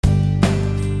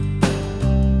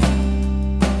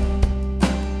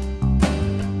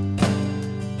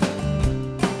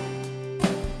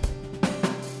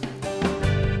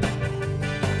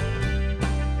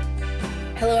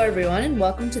everyone, and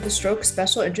welcome to the Stroke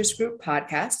Special Interest Group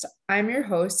podcast. I'm your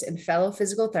host and fellow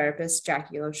physical therapist,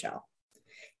 Jackie Lochelle.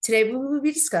 Today, we will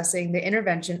be discussing the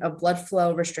intervention of blood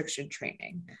flow restriction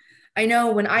training. I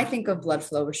know when I think of blood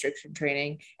flow restriction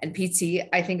training and PT,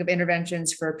 I think of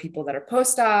interventions for people that are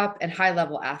post-op and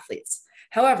high-level athletes.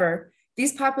 However,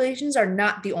 these populations are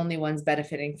not the only ones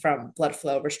benefiting from blood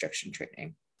flow restriction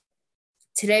training.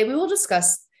 Today, we will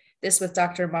discuss this with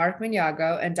Dr. Mark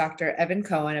Maniago and Dr. Evan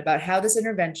Cohen about how this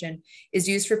intervention is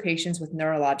used for patients with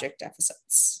neurologic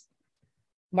deficits.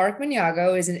 Mark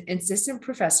Maniago is an assistant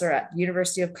professor at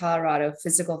University of Colorado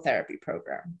Physical Therapy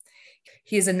Program.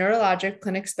 He is a neurologic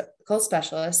clinical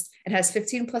specialist and has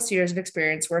 15 plus years of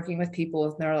experience working with people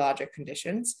with neurologic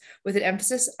conditions, with an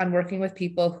emphasis on working with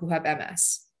people who have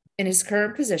MS. In his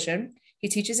current position, he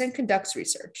teaches and conducts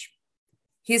research.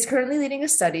 He is currently leading a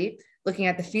study looking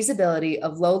at the feasibility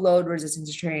of low load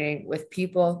resistance training with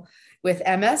people with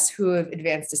MS who have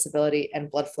advanced disability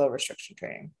and blood flow restriction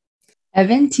training.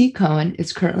 Evan T. Cohen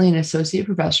is currently an associate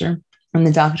professor in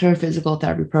the Doctor of Physical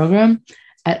Therapy program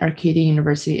at Arcadia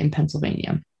University in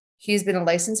Pennsylvania. He's been a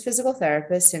licensed physical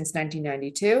therapist since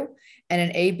 1992 and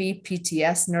an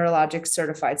ABPTS neurologic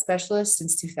certified specialist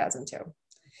since 2002.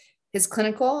 His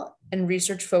clinical and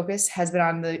research focus has been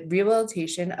on the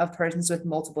rehabilitation of persons with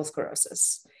multiple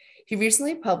sclerosis. He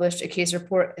recently published a case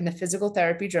report in the Physical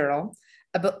Therapy Journal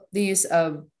about the use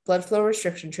of blood flow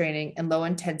restriction training and low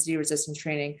intensity resistance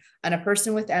training on a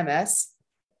person with MS,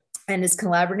 and is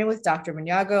collaborating with Dr.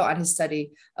 Maniago on his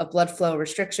study of blood flow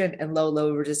restriction and low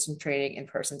load resistance training in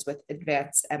persons with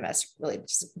advanced MS-related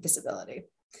disability.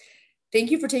 Thank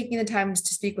you for taking the time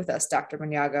to speak with us, Dr.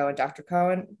 Maniago and Dr.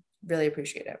 Cohen. Really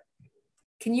appreciate it.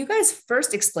 Can you guys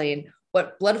first explain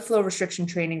what blood flow restriction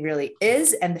training really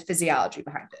is and the physiology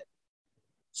behind it?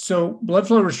 So blood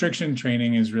flow restriction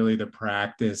training is really the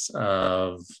practice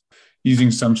of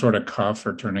using some sort of cuff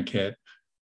or tourniquet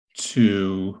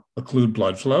to occlude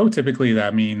blood flow. Typically,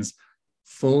 that means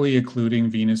fully occluding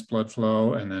venous blood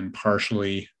flow and then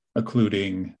partially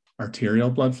occluding arterial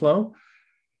blood flow.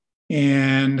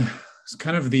 And it's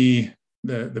kind of the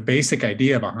basic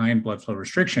idea behind blood flow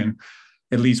restriction,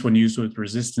 at least when used with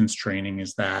resistance training,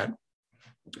 is that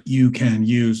you can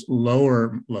use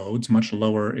lower loads, much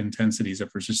lower intensities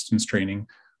of resistance training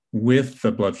with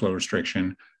the blood flow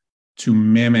restriction to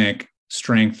mimic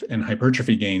strength and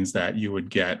hypertrophy gains that you would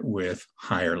get with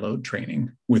higher load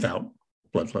training without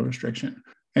blood flow restriction.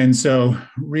 And so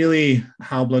really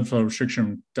how blood flow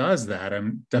restriction does that,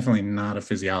 I'm definitely not a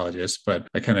physiologist, but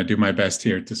I kind of do my best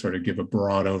here to sort of give a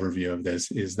broad overview of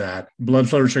this, is that blood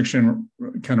flow restriction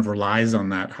kind of relies on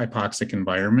that hypoxic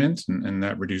environment and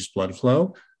that reduced blood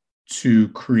flow to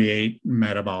create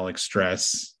metabolic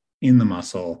stress in the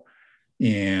muscle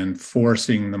and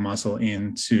forcing the muscle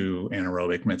into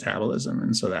anaerobic metabolism.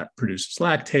 And so that produces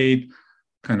lactate,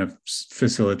 kind of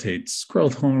facilitates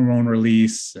growth hormone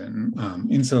release and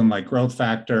insulin-like growth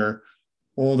factor,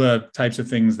 all the types of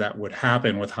things that would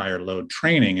happen with higher load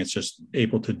training. It's just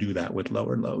able to do that with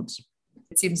lower loads.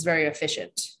 It seems very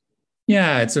efficient.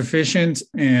 Yeah, it's efficient.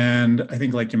 And I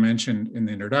think, like you mentioned in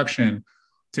the introduction,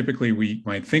 typically we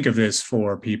might think of this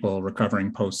for people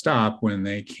recovering post-op when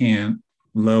they can't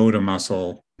load a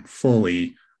muscle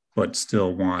fully, but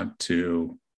still want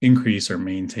to increase or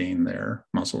maintain their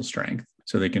muscle strength.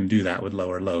 So they can do that with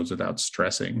lower loads without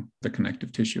stressing the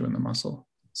connective tissue in the muscle.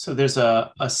 So there's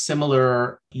a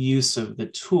similar use of the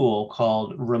tool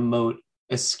called remote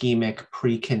ischemic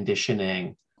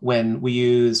preconditioning. When we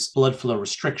use blood flow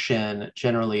restriction,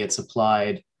 generally it's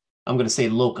applied, I'm going to say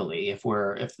locally. If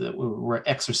we're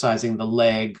exercising the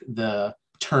leg, the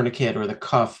tourniquet or the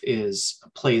cuff is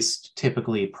placed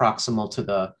typically proximal to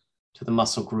the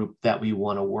muscle group that we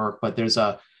want to work. But there's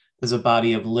a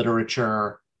body of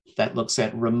literature that looks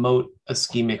at remote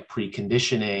ischemic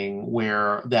preconditioning,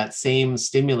 where that same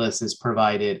stimulus is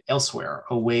provided elsewhere,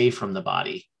 away from the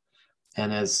body.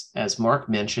 And as Mark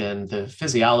mentioned, the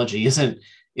physiology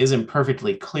isn't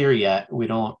perfectly clear yet. We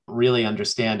don't really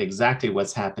understand exactly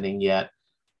what's happening yet,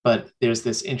 but there's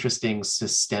this interesting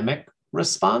systemic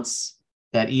response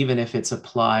that even if it's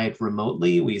applied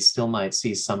remotely, we still might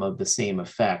see some of the same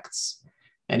effects.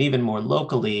 And even more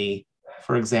locally,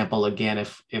 for example, again,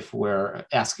 if we're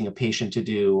asking a patient to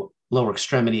do lower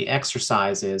extremity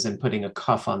exercises and putting a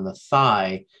cuff on the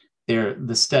thigh,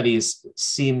 the studies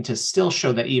seem to still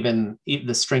show that even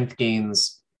the strength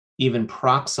gains, even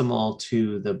proximal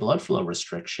to the blood flow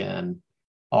restriction,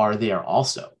 are there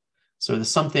also. So there's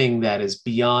something that is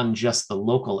beyond just the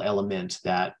local element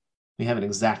that we haven't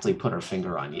exactly put our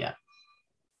finger on yet.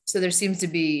 So there seems to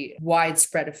be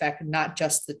widespread effect, not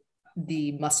just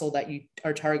the muscle that you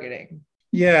are targeting.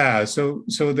 Yeah, so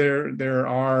there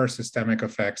are systemic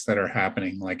effects that are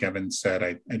happening. Like Evan said,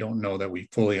 I don't know that we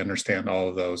fully understand all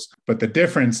of those. But the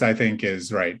difference, I think,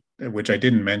 is right, which I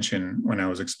didn't mention when I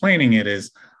was explaining it,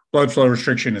 is blood flow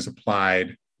restriction is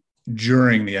applied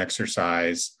during the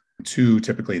exercise to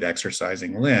typically the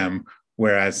exercising limb,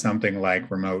 whereas something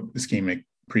like remote ischemic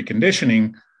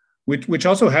preconditioning, which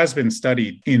also has been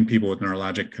studied in people with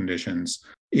neurologic conditions,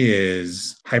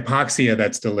 is hypoxia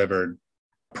that's delivered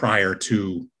prior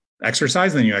to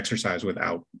exercise, then you exercise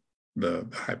without the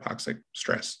hypoxic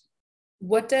stress.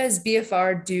 What does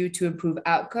BFR do to improve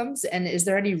outcomes? And is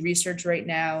there any research right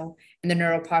now in the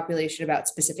neural population about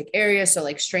specific areas? So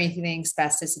like strengthening,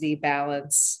 spasticity,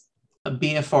 balance?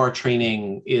 BFR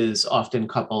training is often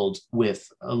coupled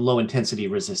with low intensity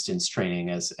resistance training,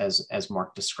 as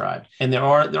Mark described. And there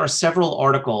are several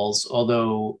articles,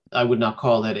 although I would not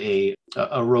call it a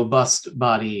robust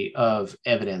body of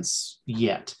evidence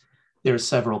yet. There are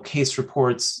several case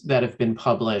reports that have been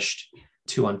published,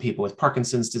 two on people with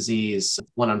Parkinson's disease,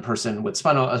 one on a person with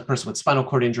spinal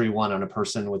cord injury, one on a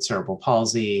person with cerebral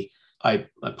palsy. I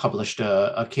published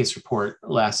a case report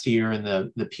last year in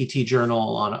the PT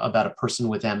journal about a person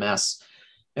with MS.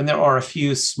 And there are a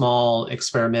few small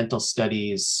experimental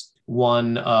studies,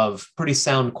 one of pretty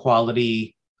sound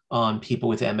quality on people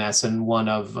with MS and one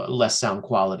of less sound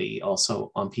quality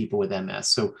also on people with MS.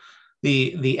 So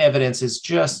the evidence is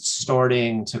just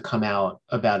starting to come out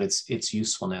about its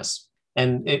usefulness.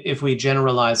 And if we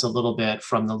generalize a little bit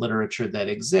from the literature that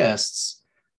exists,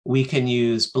 we can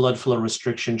use blood flow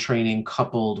restriction training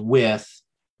coupled with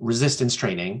resistance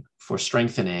training for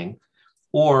strengthening,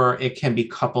 or it can be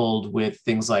coupled with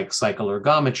things like cycle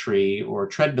ergometry or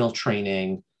treadmill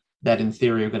training that in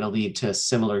theory are going to lead to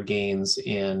similar gains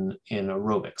in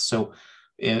aerobics. So,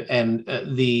 and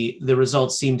the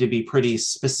results seem to be pretty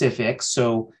specific.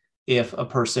 So if a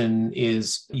person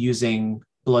is using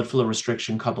blood flow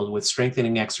restriction coupled with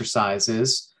strengthening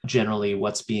exercises, generally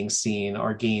what's being seen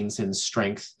are gains in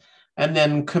strength and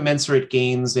then commensurate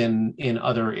gains in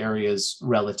other areas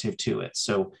relative to it.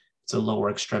 So it's a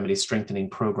lower extremity strengthening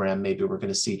program. Maybe we're going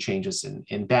to see changes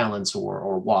in balance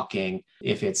or walking.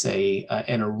 If it's an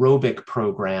aerobic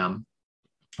program,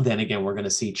 then again, we're going to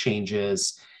see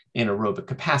changes in aerobic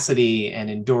capacity and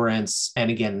endurance, and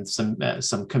again,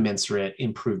 some commensurate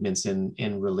improvements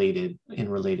in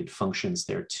related functions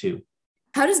there too.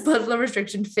 How does blood flow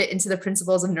restriction fit into the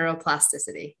principles of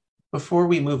neuroplasticity? Before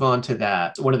we move on to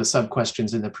that, one of the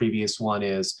sub-questions in the previous one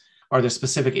is, are there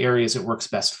specific areas it works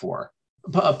best for?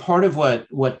 A part of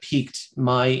what piqued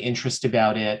my interest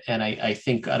about it, and I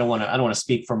think I don't want to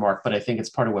speak for Mark, but I think it's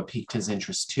part of what piqued his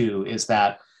interest too, is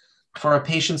that for our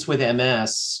patients with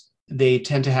MS, they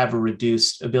tend to have a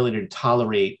reduced ability to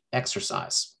tolerate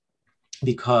exercise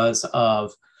because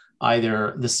of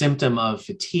either the symptom of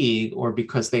fatigue or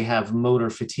because they have motor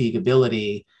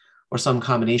fatigability or some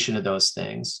combination of those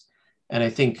things. And I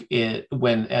think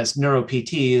as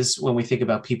neuro-PTs, when we think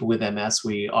about people with MS,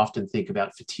 we often think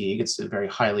about fatigue. It's a very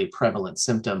highly prevalent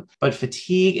symptom. But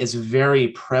fatigue is very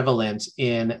prevalent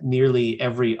in nearly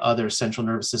every other central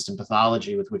nervous system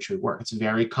pathology with which we work. It's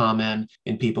very common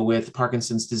in people with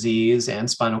Parkinson's disease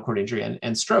and spinal cord injury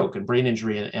and stroke and brain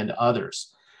injury and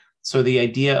others. So the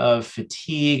idea of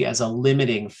fatigue as a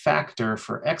limiting factor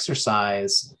for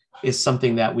exercise is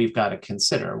something that we've got to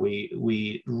consider.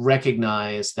 We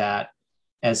recognize that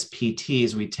as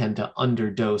PTs, we tend to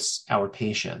underdose our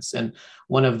patients. And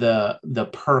one of the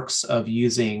perks of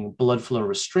using blood flow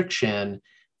restriction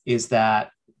is that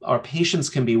our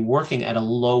patients can be working at a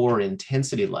lower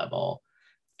intensity level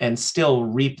and still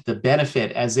reap the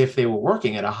benefit as if they were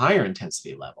working at a higher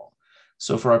intensity level.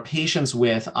 So for our patients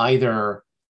with either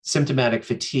symptomatic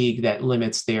fatigue that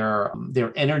limits their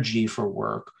energy for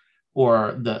work,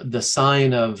 or the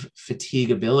sign of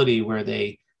fatigability where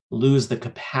they lose the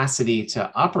capacity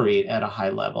to operate at a high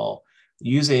level,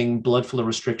 using blood flow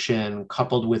restriction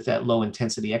coupled with that low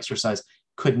intensity exercise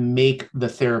could make the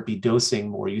therapy dosing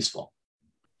more useful.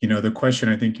 You know, the question,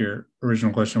 I think your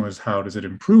original question was, how does it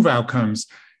improve outcomes?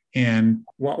 And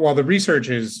while the research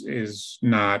is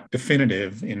not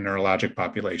definitive in neurologic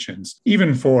populations,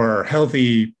 even for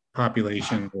healthy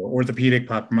population or orthopedic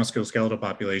musculoskeletal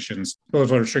populations, blood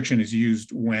flow restriction is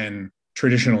used when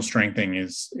traditional strengthening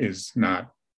is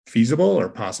not feasible or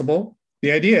possible.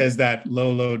 The idea is that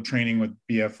low load training with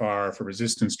BFR for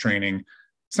resistance training,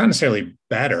 it's not necessarily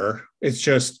better. It's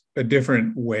just a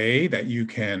different way that you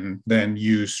can then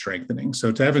use strengthening.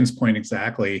 So to Evan's point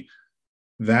exactly,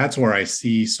 that's where I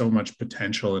see so much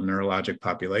potential in neurologic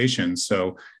populations.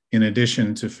 So in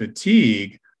addition to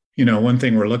fatigue, you know, one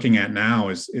thing we're looking at now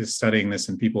is studying this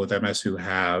in people with MS who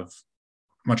have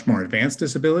much more advanced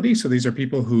disability. So these are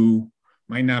people who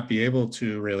might not be able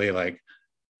to really like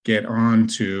get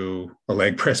onto a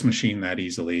leg press machine that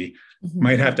easily,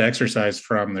 might have to exercise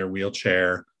from their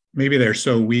wheelchair. Maybe they're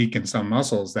so weak in some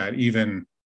muscles that even,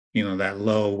 that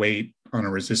low weight on a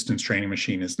resistance training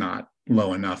machine is not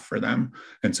low enough for them.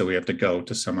 And so we have to go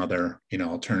to some other,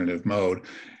 alternative mode.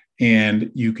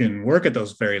 And you can work at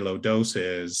those very low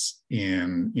doses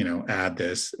and, add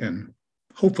this and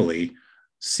hopefully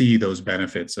see those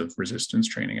benefits of resistance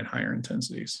training at higher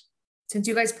intensities. Since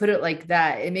you guys put it like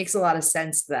that, it makes a lot of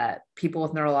sense that people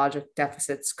with neurologic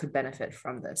deficits could benefit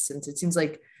from this, since it seems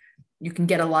like you can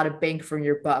get a lot of bang for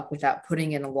your buck without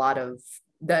putting in a lot of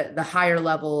the higher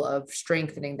level of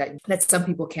strengthening that some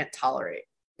people can't tolerate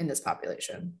in this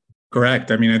population. Correct.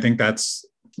 I mean, I think that's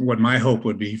what my hope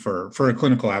would be for a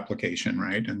clinical application,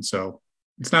 right? And so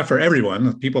it's not for everyone.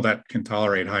 The people that can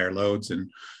tolerate higher loads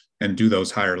and do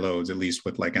those higher loads, at least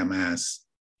with like MS,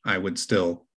 I would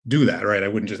still do that, right? I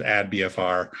wouldn't just add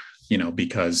BFR,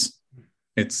 because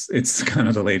it's kind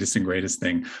of the latest and greatest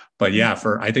thing. But yeah,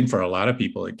 I think for a lot of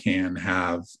people, it can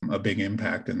have a big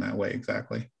impact in that way.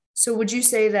 Exactly. So would you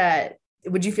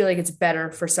feel like it's better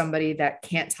for somebody that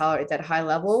can't tolerate that high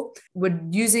level? Would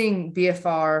using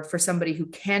BFR for somebody who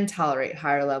can tolerate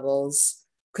higher levels,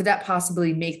 could that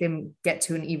possibly make them get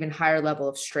to an even higher level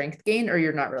of strength gain, or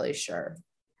you're not really sure?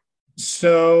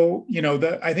 So,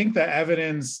 I think the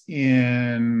evidence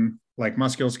in like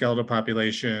musculoskeletal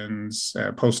populations,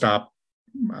 post-op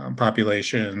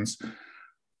populations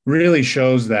really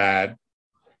shows that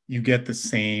you get the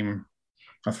same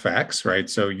effects, right?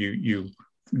 So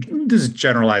this is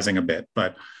generalizing a bit,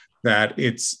 but that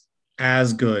it's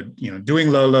as good, doing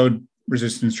low load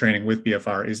resistance training with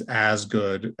BFR is as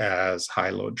good as high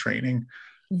load training.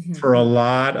 For a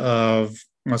lot of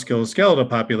musculoskeletal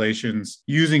populations,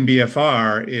 using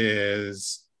BFR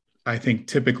is, I think,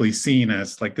 typically seen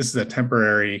as like, this is a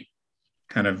temporary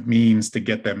kind of means to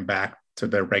get them back to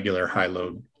their regular high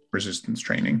load resistance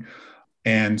training.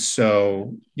 And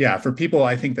so, yeah, for people,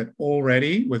 I think that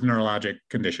already with neurologic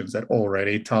conditions that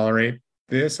already tolerate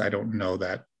this, I don't know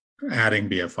that adding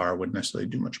BFR would necessarily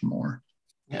do much more.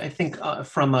 Yeah, I think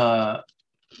from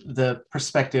the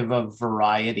perspective of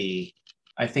variety,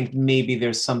 I think maybe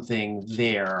there's something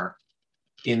there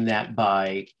in that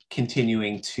by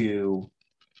continuing to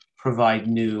provide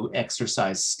new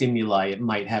exercise stimuli, it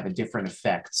might have a different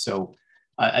effect. So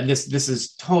and this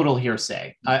is total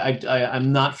hearsay.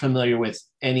 I'm not familiar with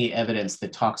any evidence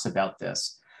that talks about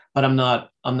this, but I'm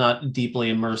not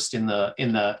deeply immersed in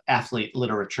the athlete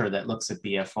literature that looks at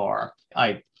BFR.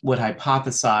 I would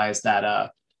hypothesize that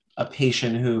a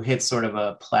patient who hits sort of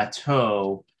a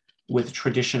plateau with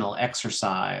traditional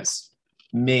exercise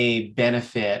may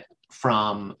benefit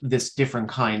from this different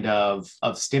kind of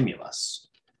stimulus,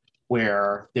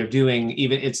 where they're doing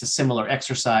it's a similar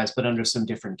exercise, but under some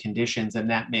different conditions. And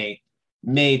that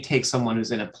may take someone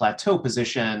who's in a plateau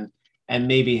position and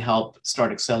maybe help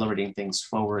start accelerating things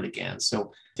forward again.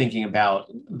 So thinking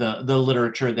about the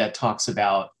literature that talks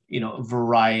about, a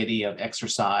variety of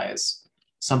exercise,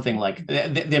 something like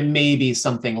there may be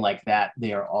something like that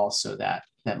there also that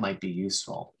might be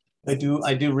useful. I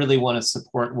do really want to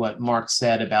support what Mark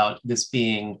said about this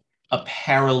being a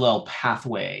parallel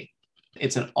pathway.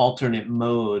 It's an alternate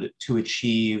mode to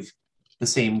achieve the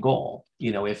same goal.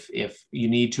 If you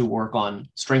need to work on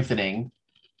strengthening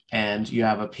and you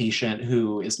have a patient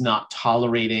who is not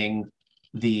tolerating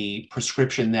the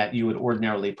prescription that you would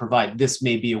ordinarily provide, this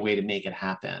may be a way to make it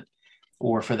happen.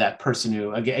 Or for that person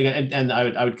who, again, and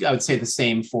I would say the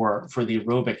same for the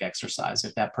aerobic exercise.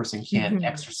 If that person can't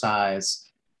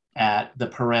exercise at the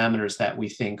parameters that we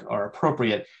think are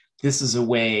appropriate, this is a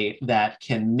way that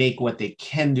can make what they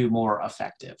can do more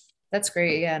effective. That's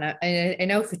great. Yeah. And I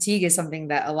know fatigue is something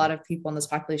that a lot of people in this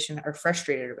population are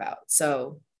frustrated about.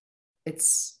 So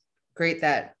it's great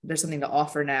that there's something to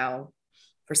offer now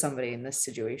for somebody in this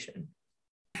situation.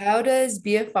 How does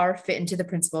BFR fit into the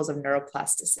principles of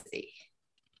neuroplasticity?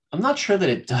 I'm not sure that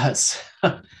it does.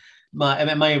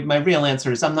 My real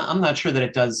answer is I'm not sure that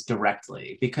it does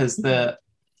directly, because the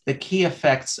key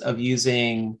effects of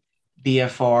using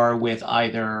BFR with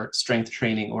either strength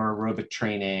training or aerobic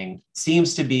training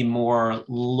seems to be more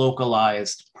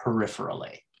localized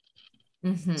peripherally.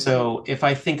 So if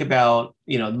I think about,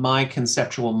 my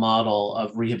conceptual model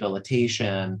of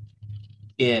rehabilitation,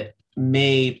 it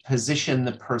may position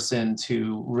the person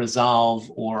to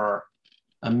resolve or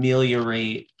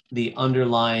ameliorate the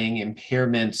underlying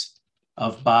impairment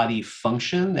of body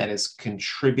function that is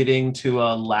contributing to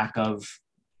a lack of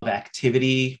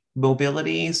activity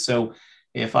mobility. So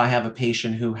if I have a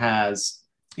patient who has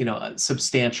a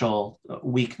substantial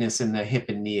weakness in the hip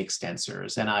and knee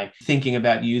extensors. And I thinking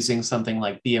about using something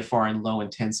like BFR and low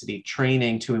intensity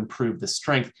training to improve the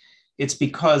strength. It's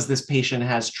because this patient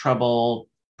has trouble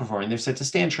performing their sit to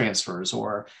stand transfers,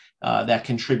 or that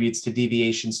contributes to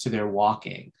deviations to their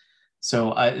walking.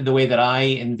 So the way that I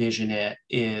envision it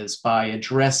is by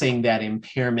addressing that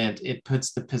impairment, it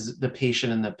puts the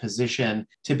patient in the position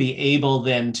to be able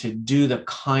then to do the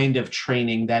kind of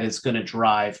training that is going to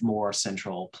drive more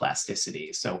central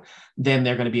plasticity. So then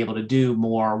they're going to be able to do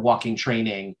more walking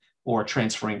training or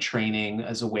transferring training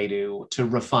as a way to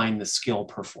refine the skill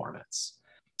performance.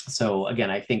 So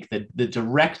again, I think that the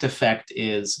direct effect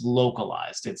is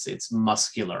localized. It's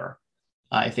muscular.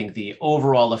 I think the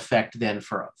overall effect then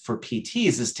for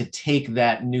PTs is to take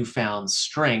that newfound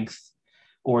strength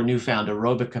or newfound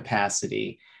aerobic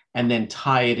capacity and then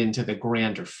tie it into the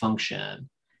grander function.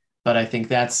 But I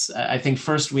think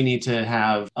first we need to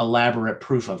have elaborate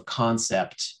proof of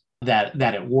concept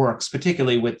that it works,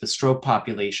 particularly with the stroke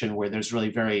population where there's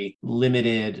really very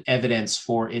limited evidence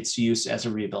for its use as a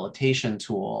rehabilitation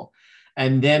tool.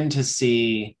 And then to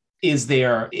see, is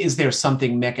there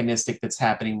something mechanistic that's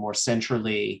happening more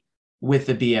centrally with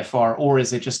the BFR, or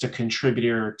is it just a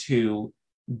contributor to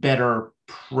better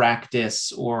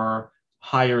practice or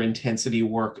higher intensity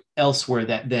work elsewhere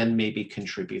that then maybe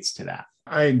contributes to that?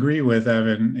 I agree with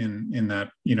Evan in that,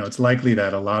 it's likely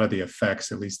that a lot of the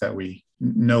effects, at least that we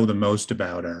know the most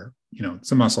about, are,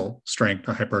 it's a muscle strength,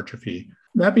 a hypertrophy.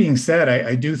 That being said,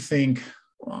 I do think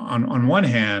on one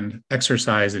hand,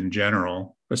 exercise in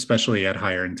general, especially at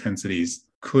higher intensities,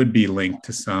 could be linked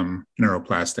to some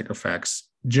neuroplastic effects,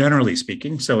 generally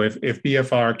speaking. So if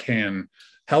BFR can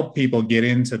help people get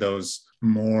into those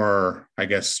more, I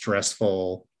guess,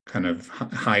 stressful, kind of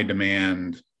high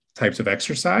demand types of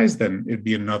exercise, then it'd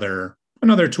be another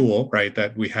tool, right,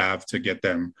 that we have to get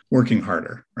them working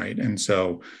harder, right? And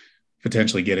so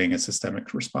potentially getting a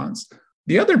systemic response.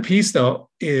 The other piece, though,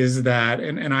 is that,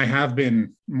 and I have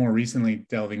been more recently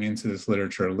delving into this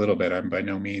literature a little bit. I'm by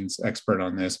no means expert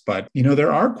on this, but,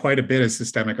 there are quite a bit of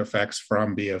systemic effects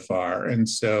from BFR. And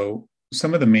so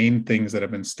some of the main things that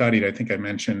have been studied, I think I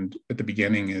mentioned at the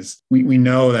beginning, is we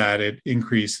know that it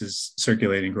increases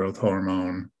circulating growth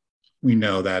hormone. We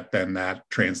know that then that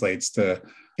translates to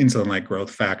insulin-like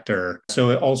growth factor. So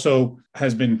it also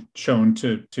has been shown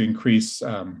to increase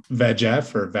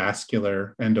VEGF, or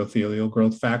vascular endothelial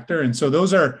growth factor. And so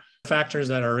those are factors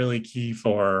that are really key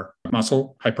for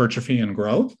muscle hypertrophy and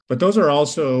growth. But those are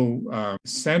also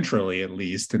centrally, at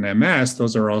least in MS,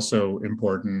 those are also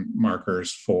important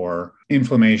markers for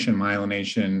inflammation,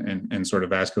 myelination, and sort of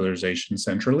vascularization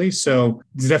centrally. So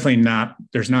it's definitely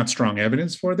there's not strong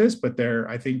evidence for this, but there,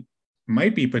 I think,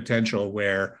 might be potential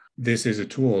where this is a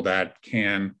tool that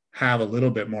can have a little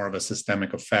bit more of a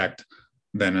systemic effect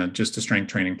than just a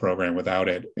strength training program without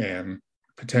it. And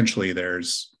potentially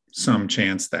there's some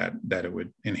chance that it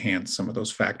would enhance some of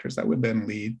those factors that would then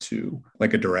lead to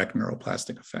like a direct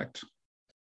neuroplastic effect.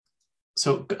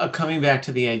 So coming back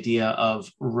to the idea of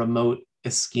remote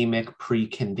ischemic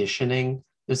preconditioning,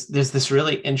 there's this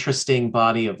really interesting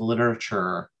body of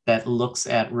literature that looks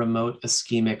at remote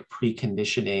ischemic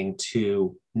preconditioning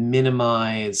to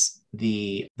minimize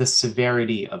the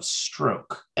severity of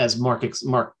stroke. As Mark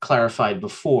clarified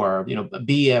before,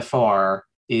 BFR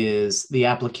is the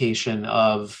application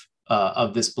of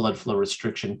this blood flow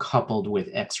restriction coupled with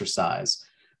exercise.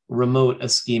 Remote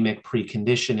ischemic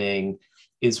preconditioning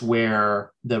is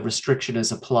where the restriction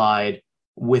is applied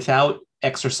without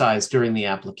exercise during the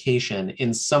application.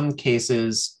 In some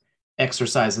cases,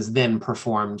 exercise is then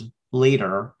performed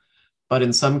later, but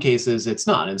in some cases it's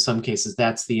not. In some cases,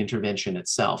 that's the intervention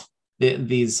itself.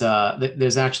 There's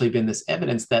actually been this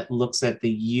evidence that looks at the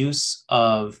use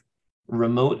of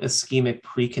remote ischemic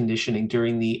preconditioning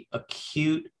during the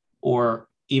acute or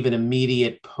even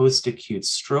immediate post-acute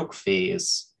stroke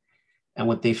phase. And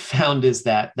what they found is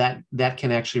that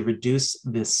can actually reduce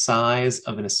the size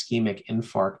of an ischemic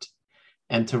infarct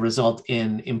and to result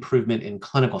in improvement in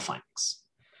clinical findings.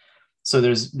 So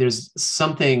there's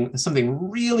something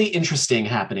really interesting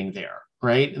happening there,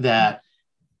 right? That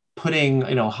putting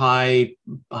high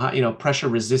pressure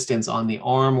resistance on the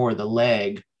arm or the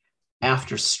leg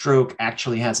after stroke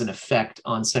actually has an effect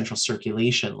on central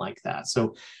circulation like that.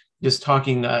 So just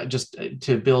talking, just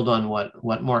to build on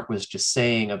what Mark was just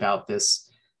saying about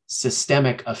this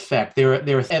systemic effect,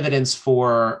 there is evidence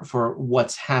for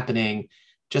what's happening,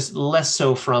 just less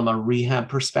so from a rehab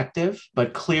perspective,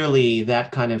 but clearly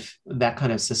that kind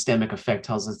of systemic effect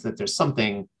tells us that there's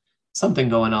something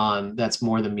going on that's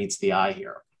more than meets the eye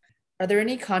here. Are there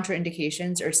any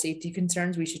contraindications or safety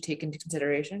concerns we should take into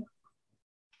consideration?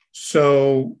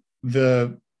 So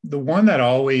the one that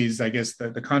always, I guess, the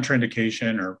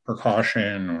contraindication or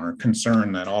precaution or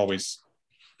concern that always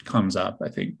comes up, I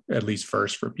think, at least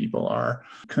first for people, are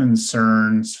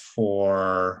concerns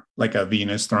for like a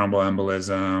venous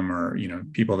thromboembolism, or,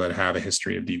 people that have a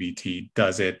history of DVT.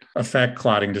 Does it affect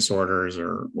clotting disorders,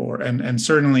 and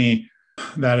certainly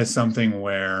that is something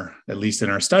where, at least in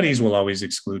our studies, we'll always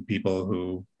exclude people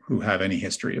who have any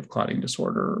history of clotting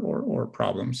disorder or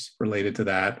problems related to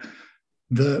that.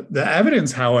 The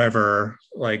evidence, however,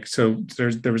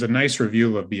 there was a nice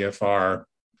review of BFR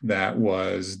that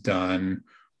was done.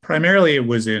 Primarily, it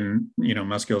was in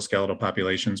musculoskeletal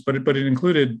populations, but it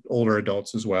included older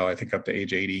adults as well. I think up to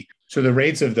age 80. So the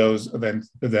rates of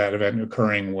that event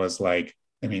occurring was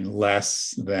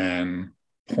less than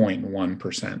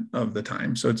 0.1% of the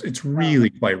time. So it's really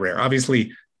quite rare.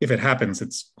 Obviously, if it happens,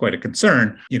 it's quite a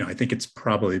concern. I think it's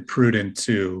probably prudent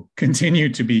to continue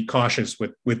to be cautious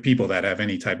with people that have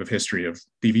any type of history of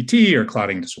DVT or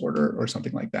clotting disorder or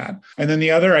something like that. And then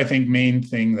the other, I think, main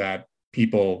thing that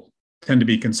people tend to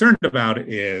be concerned about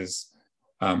is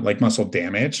muscle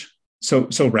damage. So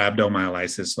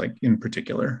rhabdomyolysis, in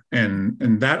particular,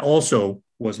 and that also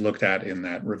was looked at in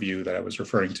that review that I was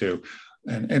referring to.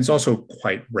 And it's also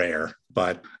quite rare.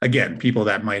 But again, people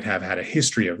that might have had a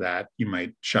history of that, you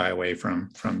might shy away from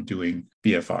doing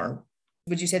BFR.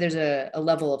 Would you say there's a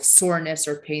level of soreness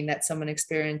or pain that someone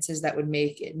experiences that would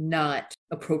make it not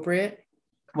appropriate?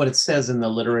 What it says in the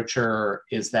literature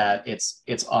is that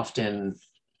it's often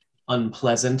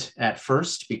unpleasant at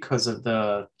first because of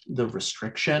the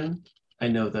restriction. I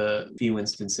know the few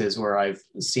instances where I've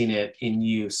seen it in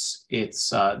use,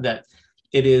 it's that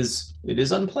it is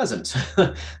unpleasant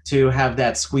to have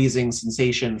that squeezing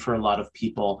sensation for a lot of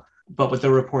people. But what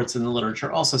the reports in the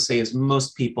literature also say is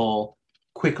most people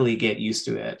quickly get used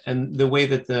to it. And the way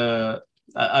that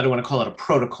I don't want to call it a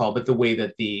protocol, but the way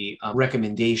that the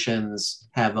recommendations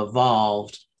have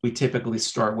evolved, we typically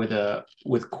start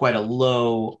with quite a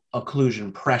low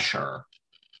occlusion pressure.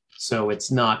 So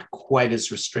it's not quite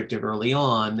as restrictive early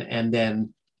on, and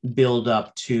then build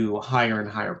up to higher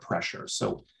and higher pressure.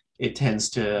 So it tends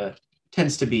to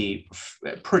be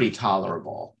pretty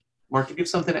tolerable. Mark, if you have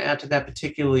something to add to that,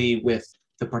 particularly with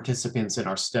the participants in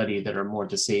our study that are more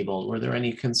disabled, were there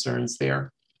any concerns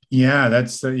there? Yeah, I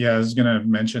was going to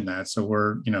mention that. So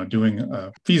we're, doing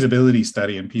a feasibility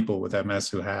study in people with MS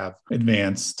who have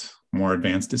more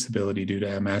advanced disability due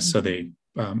to MS. So they're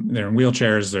in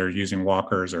wheelchairs, they're using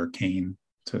walkers or cane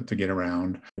to get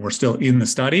around. We're still in the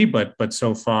study, but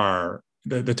so far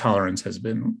the tolerance has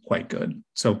been quite good.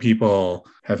 So people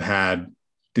have had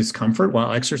discomfort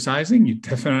while exercising. You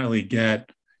definitely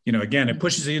get, again, it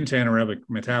pushes you into anaerobic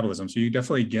metabolism. So you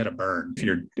definitely get a burn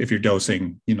if you're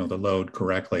dosing, the load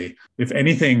correctly. If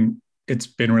anything, it's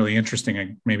been really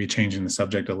interesting, maybe changing the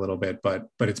subject a little bit, but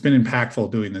it's been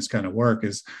impactful doing this kind of work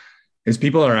is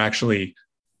people are actually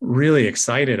really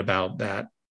excited about that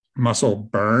muscle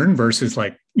burn versus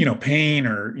pain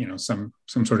or, some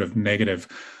sort of negative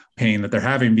pain that they're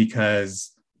having,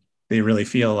 because they really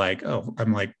feel like, oh,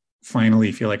 I'm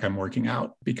finally feel like I'm working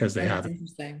out, because they haven't,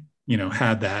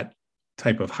 had that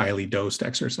type of highly dosed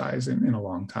exercise in a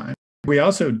long time. We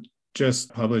also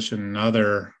just published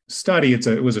another study.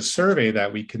 It was a survey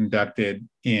that we conducted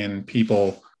in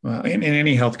people, in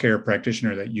any healthcare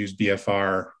practitioner that used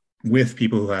BFR with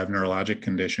people who have neurologic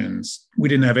conditions. We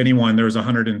didn't have anyone. There was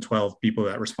 112 people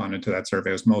that responded to that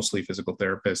survey. It was mostly physical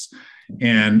therapists.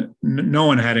 And no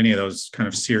one had any of those kind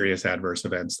of serious adverse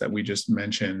events that we just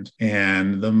mentioned.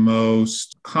 And the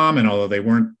most common, although they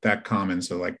weren't that common,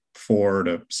 so 4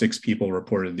 to 6 people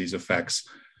reported these effects,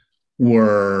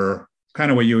 were kind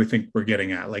of what you would think we're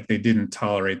getting at. They didn't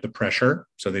tolerate the pressure.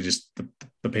 So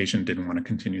the patient didn't want to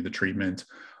continue the treatment,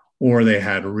 or they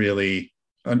had really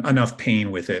enough pain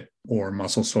with it or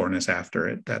muscle soreness after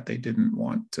it that they didn't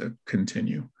want to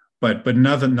continue. But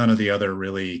none of the other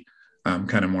really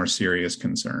kind of more serious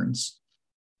concerns.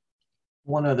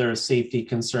 One other safety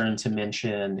concern to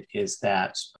mention is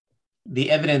that the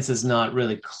evidence is not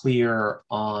really clear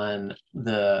on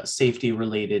the safety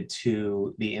related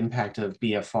to the impact of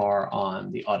BFR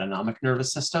on the autonomic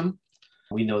nervous system.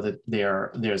 We know that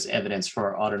there's evidence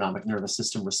for autonomic nervous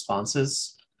system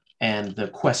responses. And the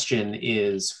question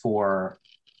is, for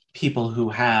people who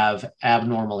have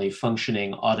abnormally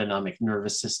functioning autonomic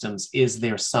nervous systems, is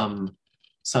there some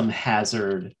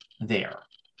hazard there?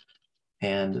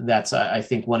 And that's, I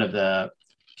think, one of the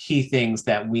key things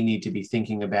that we need to be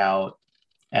thinking about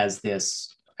as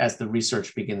the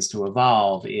research begins to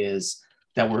evolve, is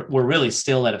that we're really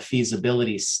still at a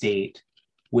feasibility state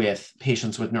with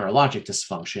patients with neurologic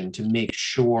dysfunction to make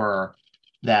sure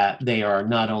that they are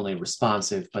not only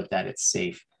responsive, but that it's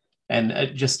safe.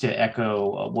 And just to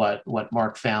echo what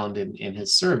Mark found in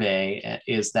his survey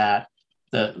is that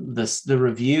the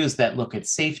reviews that look at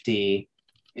safety,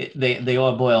 they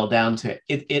all boil down to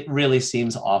it really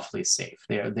seems awfully safe.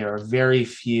 There are very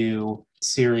few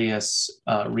serious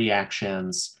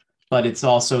reactions, but it's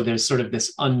also there's sort of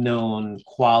this unknown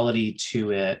quality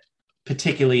to it,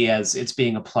 particularly as it's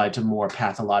being applied to more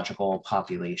pathological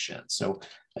populations. So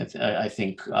I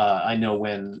think I know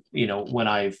when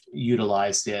I've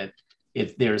utilized it,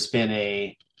 there's been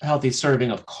a healthy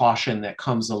serving of caution that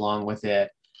comes along with it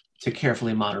to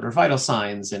carefully monitor vital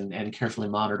signs and carefully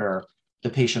monitor the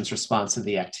patient's response to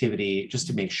the activity, just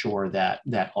to make sure that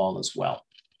all is well.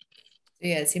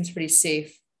 Yeah, it seems pretty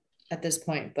safe at this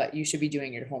point, but you should be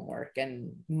doing your homework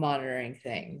and monitoring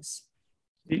things.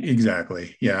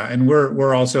 Exactly. Yeah. And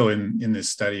we're also in this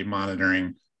study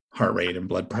monitoring heart rate and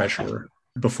blood pressure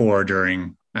before,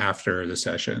 during, after the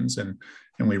sessions. And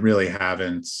we really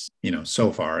haven't,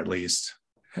 so far at least,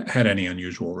 had any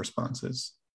unusual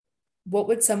responses. What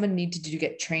would someone need to do to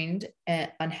get trained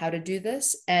on how to do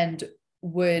this, and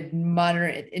would monitor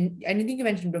it? And I think you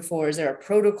mentioned before, is there a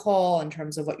protocol in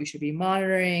terms of what you should be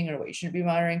monitoring or what you shouldn't be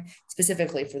monitoring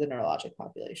specifically for the neurologic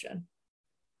population?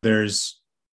 There's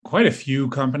quite a few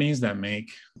companies that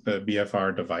make the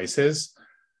BFR devices.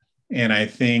 And I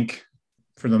think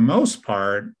for the most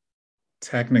part,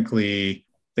 technically,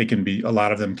 a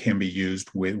lot of them can be used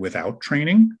without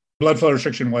training. Blood flow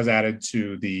restriction was added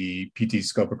to the PT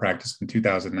scope of practice in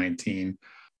 2019.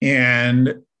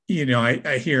 And,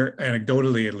 I hear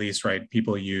anecdotally, at least, right,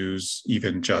 people use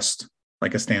even just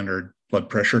like a standard blood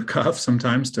pressure cuff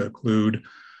sometimes to occlude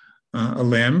a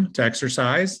limb to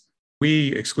exercise.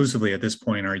 We exclusively at this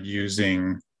point are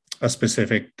using a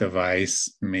specific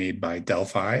device made by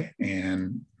Delphi,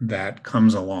 and that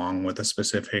comes along with a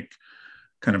specific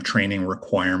kind of training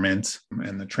requirement.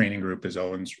 And the training group is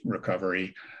Owens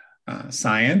Recovery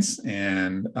Science.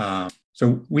 And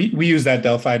so we use that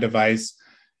Delphi device.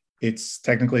 It's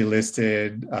technically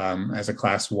listed as a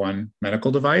class 1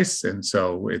 medical device. And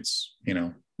so it's,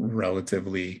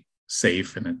 relatively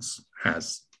safe, and it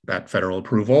has that federal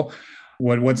approval.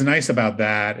 What's nice about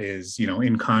that is,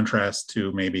 in contrast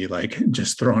to maybe like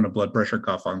just throwing a blood pressure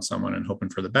cuff on someone and hoping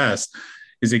for the best,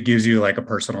 is it gives you like a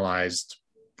personalized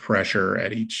pressure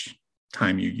at each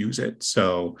time you use it.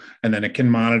 So, and then it can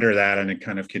monitor that, and it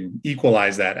kind of can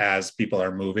equalize that as people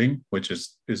are moving, which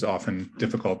is often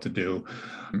difficult to do.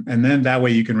 And then that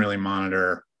way you can really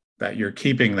monitor that you're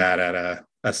keeping that at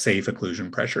a safe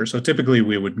occlusion pressure. So typically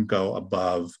we wouldn't go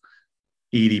above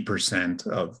 80%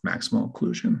 of maximal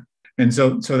occlusion. And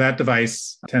so that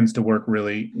device tends to work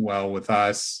really well with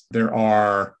us. There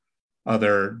are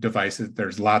other devices.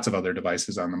 There's lots of other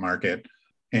devices on the market,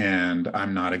 and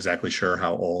I'm not exactly sure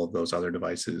how all of those other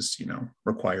devices,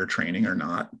 require training or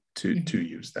not to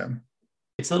use them.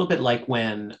 It's a little bit like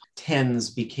when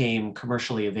TENS became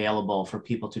commercially available for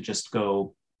people to just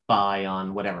go buy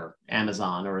on whatever,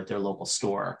 Amazon or at their local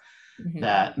store,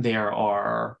 that there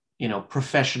are,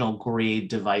 professional grade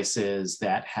devices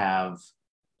that have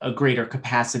a greater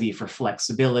capacity for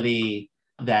flexibility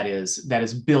that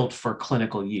is built for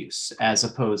clinical use, as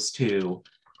opposed to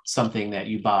something that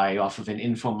you buy off of an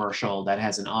infomercial that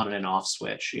has an on and an off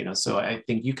switch. So I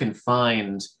think you can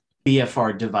find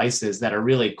BFR devices that are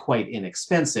really quite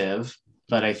inexpensive,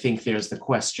 but I think there's the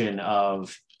question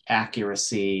of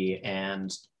accuracy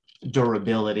and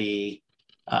durability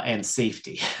and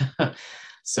safety.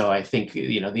 So I think,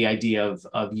 the idea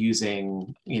of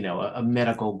using, a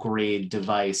medical grade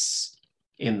device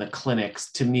in the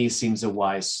clinics, to me, seems a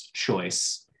wise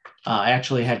choice. I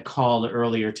actually had called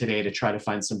earlier today to try to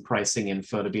find some pricing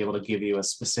info to be able to give you a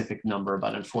specific number,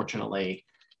 but unfortunately,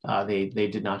 they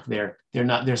did not.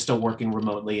 They're still working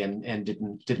remotely and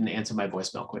didn't answer my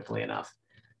voicemail quickly enough.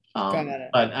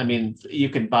 But I mean, you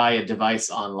can buy a device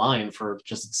online for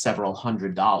just several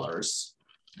 $100s.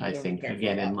 I think,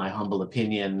 again, in my humble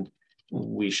opinion,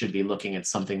 we should be looking at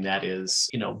something that is,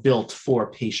 built for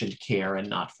patient care and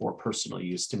not for personal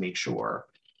use, to make sure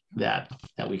that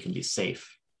we can be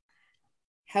safe.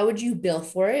 How would you bill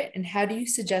for it, and how do you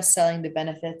suggest selling the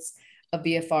benefits of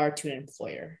BFR to an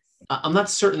employer? I'm not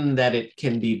certain that it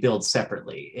can be billed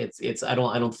separately. I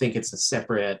don't think it's a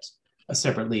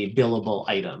separately billable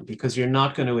item, because you're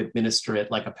not going to administer it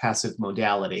like a passive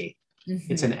modality.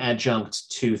 It's an adjunct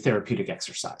to therapeutic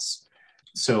exercise.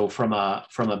 So from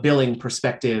a billing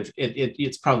perspective,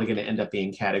 it's probably going to end up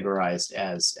being categorized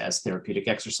as therapeutic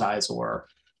exercise or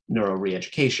neuro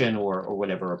reeducation or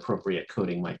whatever appropriate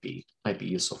coding might be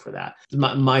useful for that.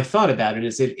 My thought about it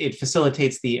is it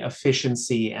facilitates the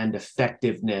efficiency and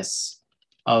effectiveness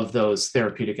of those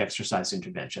therapeutic exercise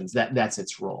interventions. That's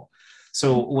its role.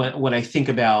 So when I think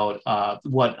about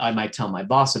what I might tell my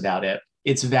boss about it,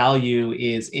 its value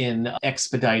is in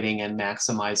expediting and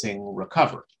maximizing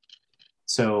recovery.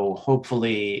 So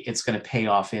hopefully it's going to pay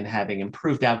off in having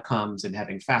improved outcomes and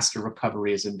having faster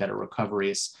recoveries and better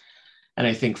recoveries. And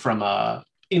I think from a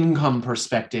income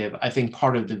perspective, I think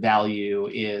part of the value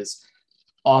is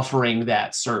offering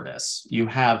that service. You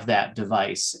have that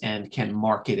device and can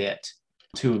market it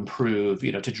to improve,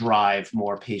 to drive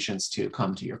more patients to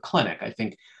come to your clinic. I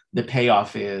think the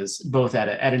payoff is both at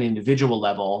an individual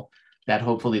level, that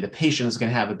hopefully the patient is going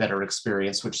to have a better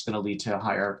experience, which is going to lead to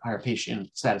higher patient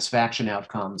satisfaction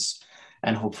outcomes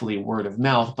and hopefully word of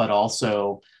mouth, but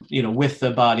also, with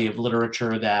the body of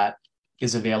literature that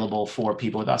is available for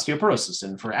people with osteoporosis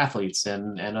and for athletes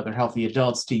and other healthy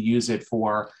adults to use it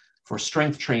for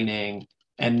strength training.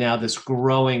 And now this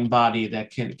growing body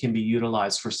that can be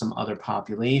utilized for some other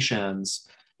populations.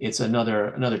 It's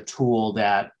another tool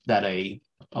that a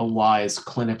wise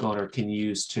clinic owner can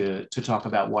use to talk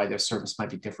about why their service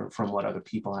might be different from what other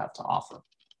people have to offer.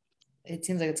 It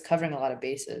seems like it's covering a lot of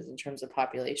bases in terms of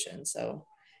population. So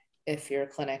if you're a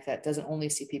clinic that doesn't only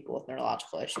see people with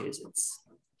neurological issues, it's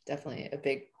definitely a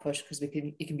big push because it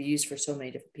can be used for so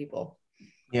many different people.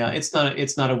 Yeah, it's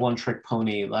not a one-trick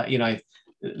pony.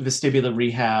 Vestibular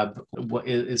rehab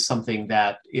is something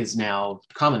that is now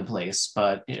commonplace,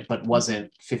 but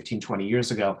wasn't 15, 20 years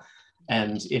ago.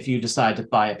 And if you decide to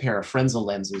buy a pair of Frenzel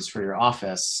lenses for your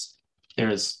office,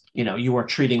 you are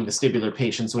treating vestibular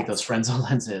patients with those Frenzel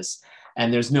lenses,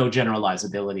 and there's no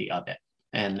generalizability of it.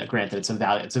 And granted,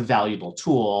 it's a valuable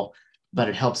tool, but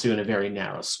it helps you in a very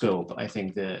narrow scope. I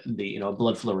think the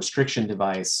blood flow restriction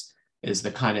device is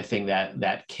the kind of thing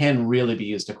that can really be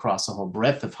used across a whole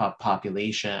breadth of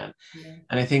population. Yeah.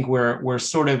 And I think we're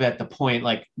sort of at the point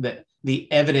like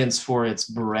the evidence for its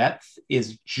breadth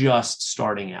is just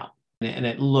starting out. And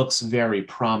it looks very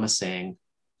promising.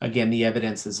 Again, the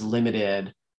evidence is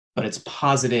limited, but it's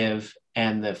positive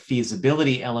and the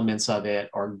feasibility elements of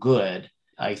it are good.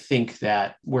 I think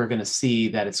that we're going to see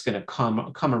that it's going to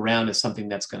come around as something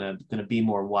that's going to be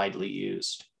more widely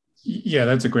used. Yeah,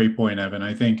 that's a great point, Evan.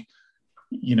 I think,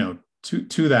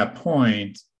 to that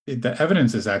point, the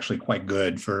evidence is actually quite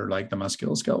good for like the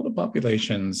musculoskeletal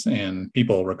populations and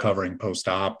people recovering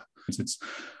post-op. It's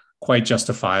quite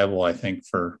justifiable, I think,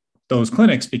 for those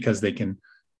clinics because they can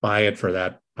buy it for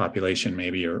that population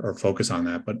maybe or focus on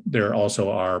that. But there also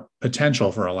are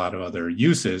potential for a lot of other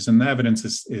uses, and the evidence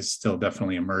is still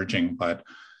definitely emerging, but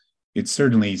it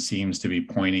certainly seems to be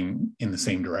pointing in the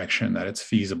same direction, that it's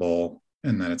feasible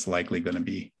and that it's likely going to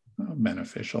be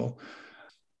beneficial.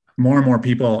 More and more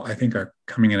people, I think, are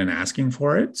coming in and asking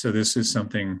for it. So this is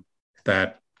something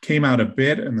that came out a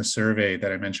bit in the survey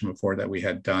that I mentioned before that we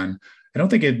had done. I don't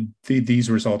think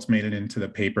these results made it into the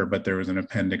paper, but there was an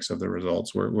appendix of the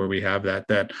results where we have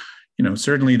that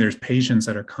certainly there's patients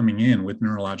that are coming in with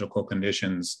neurological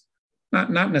conditions, not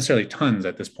necessarily tons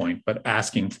at this point, but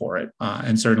asking for it.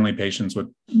 And certainly patients with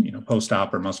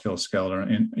post-op or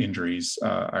musculoskeletal injuries,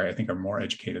 I think, are more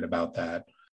educated about that.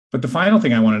 But the final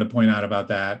thing I wanted to point out about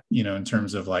that, in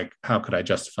terms of like, how could I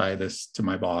justify this to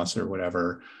my boss or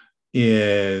whatever,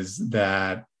 is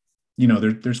that,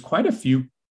 there's quite a few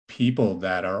people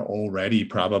that are already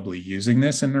probably using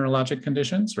this in neurologic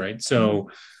conditions, right? So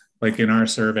like in our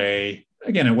survey,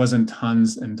 again, it wasn't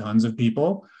tons and tons of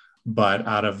people, but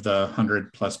out of the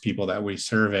 100+ people that we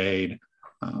surveyed,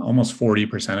 almost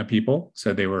 40% of people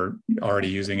said they were already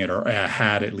using it or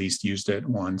had at least used it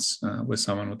once with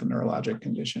someone with a neurologic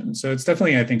condition. So it's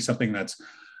definitely, I think, something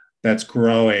that's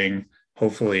growing.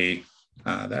 Hopefully,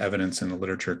 the evidence in the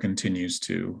literature continues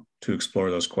to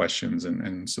explore those questions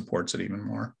and supports it even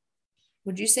more.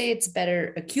 Would you say it's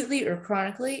better acutely or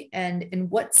chronically? And in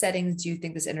what settings do you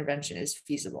think this intervention is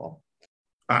feasible?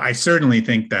 I certainly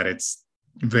think that it's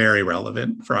very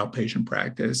relevant for outpatient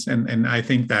practice. And I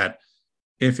think that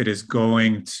if it is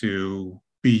going to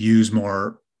be used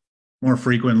more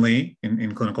frequently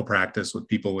in clinical practice with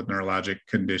people with neurologic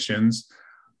conditions,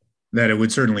 that it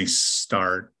would certainly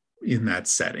start in that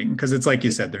setting. Because it's like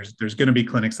you said, there's going to be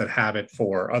clinics that have it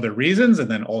for other reasons and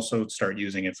then also start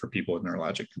using it for people with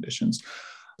neurologic conditions.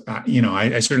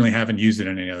 I certainly haven't used it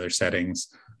in any other settings.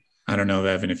 I don't know,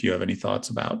 Evan, if you have any thoughts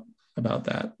about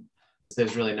that.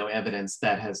 There's really no evidence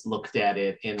that has looked at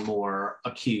it in more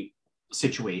acute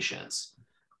situations.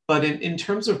 But in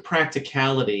terms of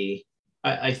practicality,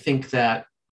 I think that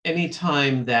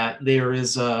anytime that there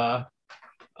is a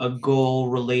goal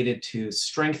related to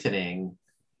strengthening,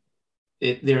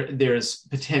 there's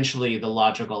potentially the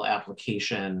logical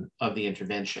application of the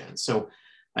intervention. So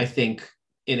I think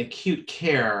in acute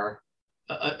care,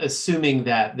 assuming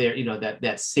that there,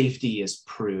 that safety is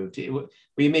proved,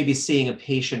 we may be seeing a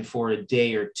patient for a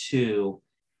day or two.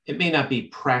 It may not be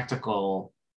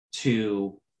practical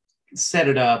to set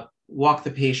it up, walk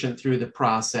the patient through the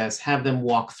process, have them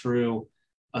walk through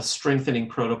a strengthening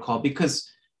protocol, because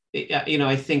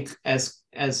I think as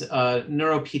a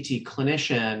neuro PT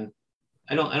clinician,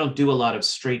 I don't do a lot of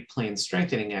straight plane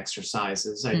strengthening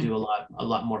exercises. I do a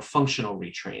lot more functional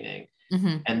retraining.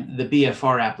 Mm-hmm. And the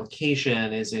BFR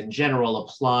application is in general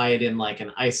applied in like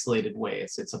an isolated way.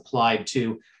 It's applied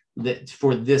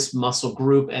for this muscle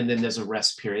group, and then there's a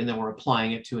rest period, and then we're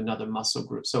applying it to another muscle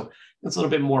group. So it's a little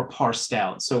bit more parsed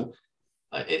out. So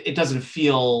it doesn't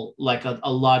feel like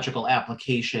a logical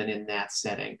application in that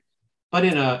setting. But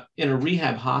in a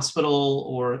rehab hospital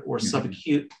or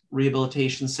subacute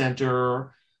rehabilitation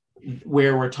center,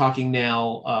 where we're talking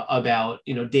now about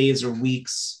days or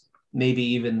weeks, maybe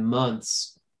even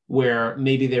months, where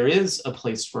maybe there is a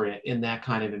place for it in that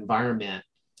kind of environment,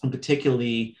 and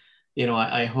particularly,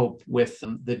 I hope with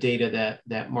the data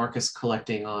that Mark is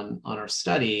collecting on our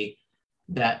study,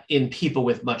 that in people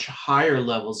with much higher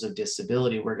levels of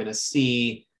disability, we're going to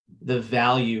see the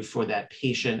value for that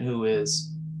patient who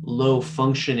is low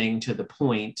functioning to the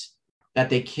point that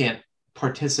they can't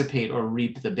participate or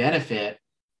reap the benefit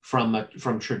from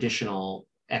traditional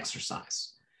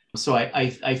exercise. So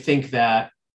I think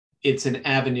that it's an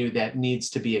avenue that needs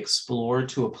to be explored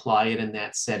to apply it in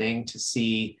that setting to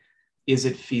see, is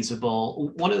it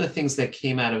feasible? One of the things that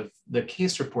came out of the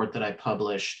case report that I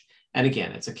published, and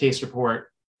again, it's a case report,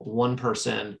 one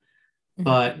person,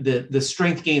 but the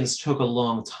strength gains took a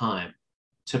long time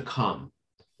to come.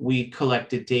 We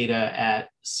collected data at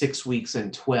 6 weeks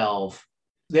and 12.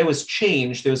 There was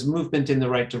change, there was movement in the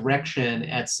right direction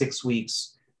at 6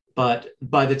 weeks, but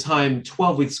by the time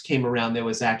 12 weeks came around, there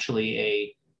was actually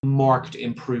a marked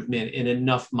improvement in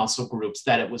enough muscle groups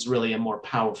that it was really a more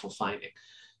powerful finding.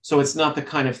 So it's not the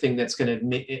kind of thing that's going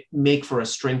to make for a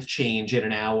strength change in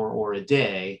an hour or a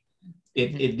day.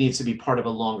 It needs to be part of a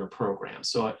longer program.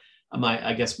 So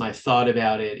I guess my thought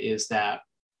about it is that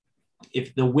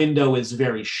if the window is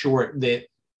very short, that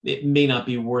it may not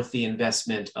be worth the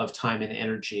investment of time and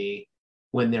energy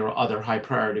when there are other high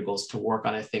priority goals to work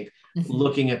on. I think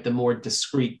looking at the more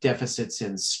discrete deficits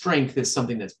in strength is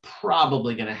something that's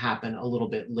probably going to happen a little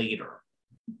bit later.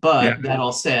 But that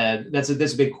all said, there's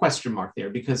a big question mark there,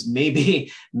 because maybe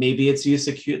its use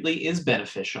acutely is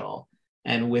beneficial.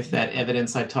 And with that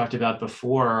evidence I talked about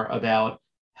before about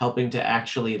helping to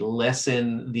actually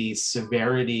lessen the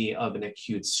severity of an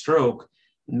acute stroke,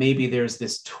 maybe there's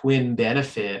this twin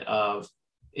benefit of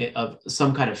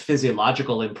some kind of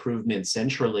physiological improvement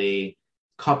centrally,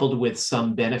 coupled with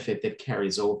some benefit that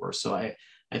carries over. So I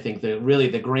think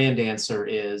the grand answer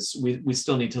is we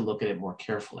still need to look at it more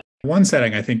carefully. One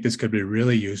setting I think this could be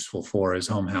really useful for is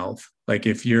home health. Like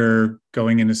if you're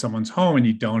going into someone's home and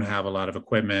you don't have a lot of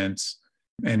equipment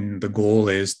and the goal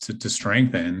is to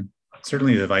strengthen,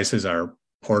 certainly the devices are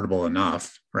portable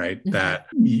enough, right? Mm-hmm. That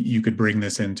you could bring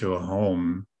this into a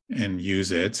home and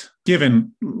use it,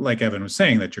 given, like Evan was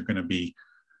saying, that you're going to be,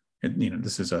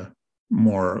 this is a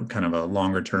more kind of a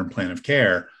longer term plan of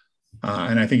care.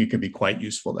 And I think it could be quite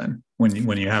useful then when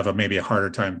you have maybe a harder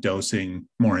time dosing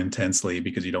more intensely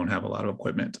because you don't have a lot of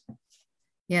equipment.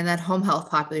 Yeah, and that home health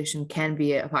population can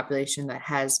be a population that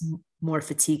has more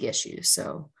fatigue issues.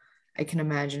 So I can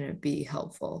imagine it'd be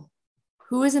helpful.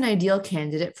 Who is an ideal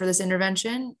candidate for this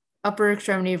intervention? Upper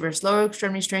extremity versus lower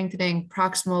extremity strengthening,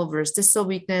 proximal versus distal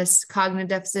weakness, cognitive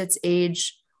deficits,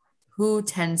 age. Who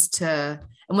tends to,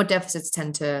 and what deficits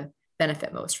tend to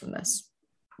benefit most from this?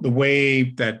 The way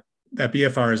that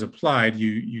BFR is applied,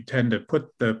 you tend to put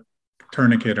the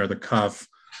tourniquet or the cuff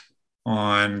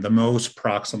on the most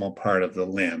proximal part of the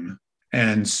limb.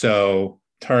 And so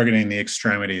targeting the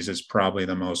extremities is probably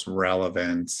the most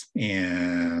relevant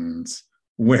and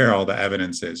where all the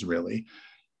evidence is really.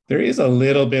 There is a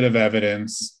little bit of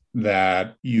evidence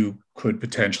that you could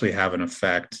potentially have an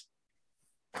effect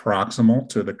proximal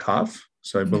to the cuff.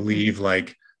 So I believe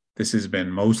like this has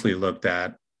been mostly looked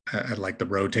at like the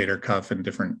rotator cuff in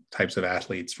different types of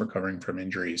athletes recovering from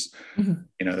injuries.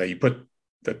 That you put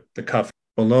the cuff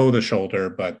below the shoulder,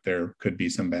 but there could be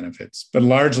some benefits. But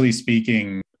largely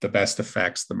speaking, the best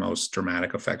effects, the most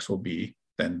dramatic effects will be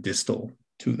then distal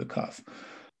to the cuff.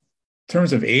 In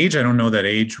terms of age, I don't know that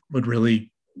age would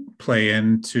really play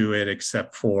into it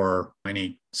except for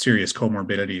any serious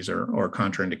comorbidities or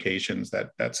contraindications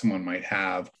that someone might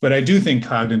have. But I do think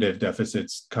cognitive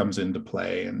deficits comes into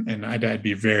play, and I'd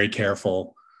be very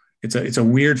careful. It's a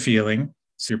weird feeling.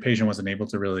 So your patient wasn't able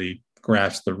to really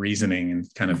grasp the reasoning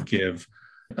and kind of give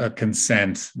a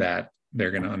consent that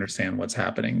they're going to understand what's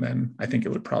happening, then I think it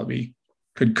would probably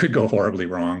could go horribly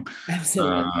wrong.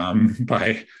 Absolutely.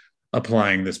 By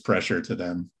applying this pressure to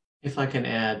them. If I can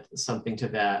add something to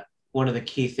that, one of the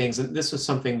key things, and this was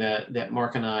something that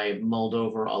Mark and I mulled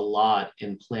over a lot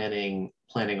in planning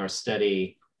our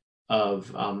study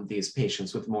of these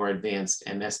patients with more advanced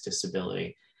MS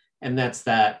disability, and that's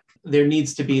that there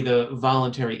needs to be the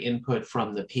voluntary input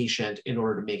from the patient in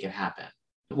order to make it happen.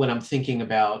 When I'm thinking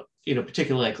about,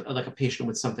 particularly like a patient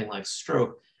with something like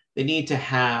stroke, they need to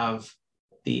have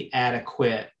the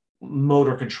adequate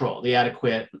motor control, the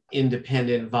adequate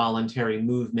independent voluntary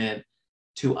movement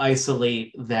to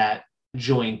isolate that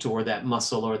joint or that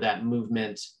muscle or that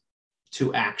movement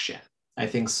to action. I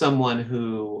think someone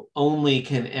who only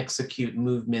can execute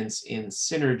movements in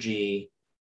synergy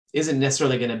isn't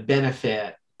necessarily going to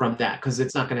benefit from that, because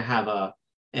it's not going to have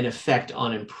an effect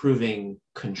on improving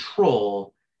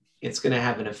control. It's going to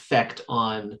have an effect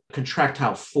on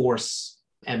contractile force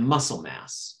and muscle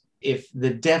mass. If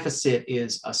the deficit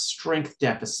is a strength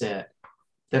deficit,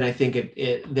 then I think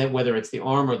that whether it's the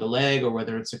arm or the leg, or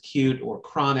whether it's acute or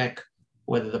chronic,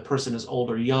 whether the person is old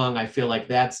or young, I feel like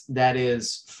that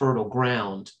is fertile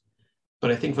ground. But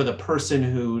I think for the person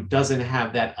who doesn't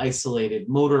have that isolated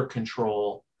motor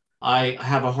control, I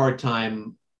have a hard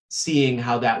time seeing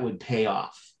how that would pay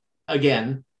off.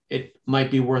 Again, it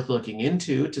might be worth looking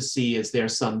into to see, is there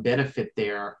some benefit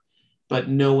there? But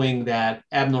knowing that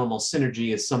abnormal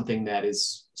synergy is something that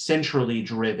is centrally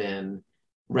driven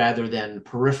rather than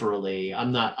peripherally,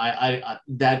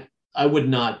 I would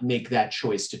not make that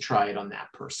choice to try it on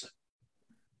that person.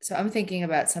 So I'm thinking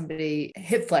about somebody,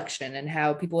 hip flexion, and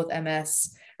how people with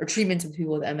MS or treatments with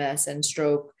people with MS and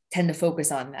stroke tend to focus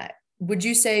on that. Would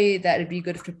you say that it'd be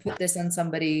good to put this on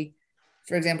somebody,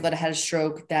 for example, that had a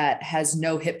stroke that has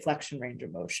no hip flexion range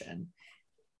of motion?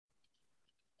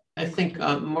 I think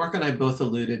Mark and I both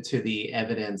alluded to the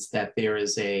evidence that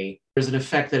there's an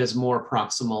effect that is more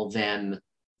proximal than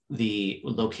the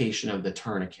location of the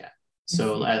tourniquet.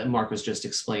 So Mark was just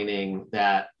explaining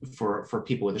that for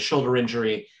people with a shoulder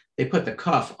injury, they put the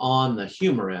cuff on the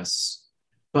humerus,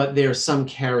 but there's some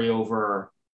carryover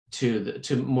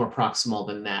to more proximal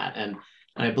than that. And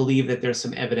I believe that there's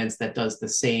some evidence that does the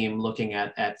same, looking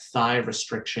at thigh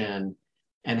restriction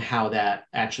and how that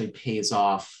actually pays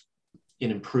off in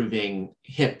improving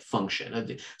hip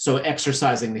function. So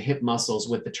exercising the hip muscles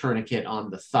with the tourniquet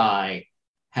on the thigh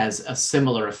has a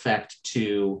similar effect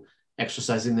to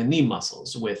exercising the knee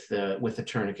muscles with the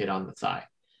tourniquet on the thigh.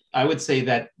 I would say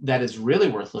that is really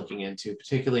worth looking into,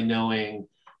 particularly knowing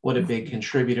what a big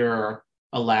contributor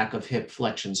a lack of hip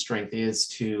flexion strength is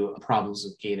to problems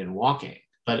with gait and walking.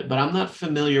 But I'm not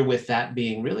familiar with that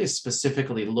being really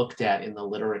specifically looked at in the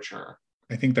literature.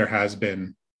 I think there has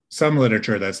been some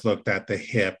literature that's looked at the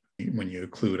hip, when you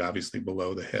include obviously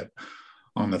below the hip,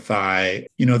 on the thigh.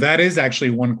 That is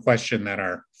actually one question that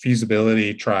our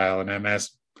feasibility trial in MS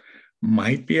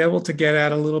might be able to get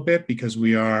at a little bit, because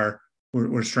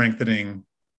we're strengthening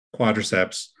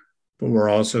quadriceps, but we're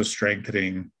also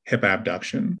strengthening hip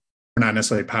abduction. We're not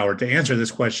necessarily powered to answer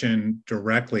this question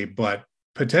directly, but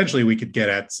potentially we could get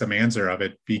at some answer of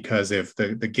it, because if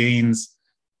the gains,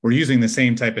 we're using the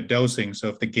same type of dosing, so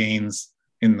if the gains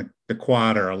in the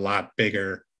quad are a lot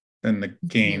bigger than the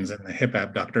gains in the hip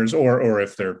abductors, or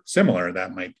if they're similar,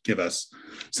 that might give us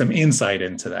some insight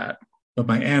into that. But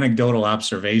my anecdotal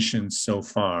observations so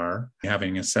far,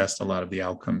 having assessed a lot of the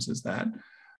outcomes, is that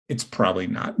it's probably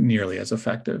not nearly as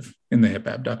effective in the hip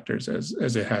abductors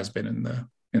as it has been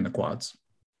in the quads.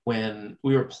 When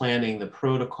we were planning the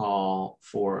protocol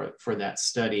for that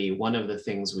study, one of the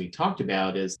things we talked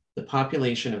about is the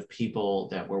population of people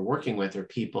that we're working with are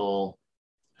people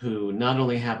who not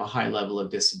only have a high level of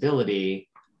disability,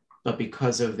 but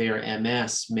because of their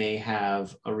MS may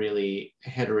have a really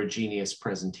heterogeneous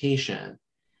presentation.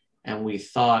 And we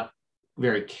thought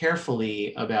very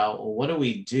carefully about, well, what do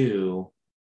we do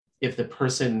if the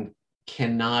person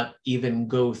cannot even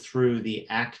go through the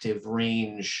active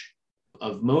range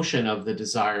of motion of the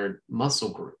desired muscle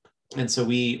group? And so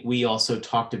we also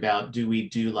talked about, do we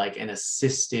do like an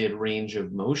assisted range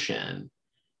of motion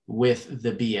with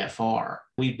the BFR?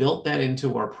 We built that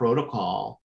into our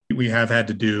protocol. We have had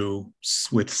to do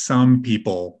with some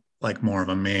people like more of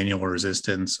a manual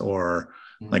resistance or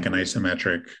like an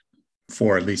isometric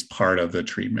for at least part of the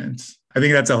treatment. I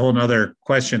think that's a whole nother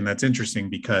question that's interesting,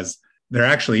 because there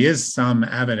actually is some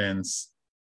evidence,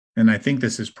 and I think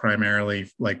this is primarily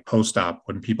like post-op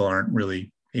when people aren't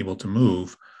really able to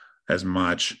move as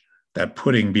much, that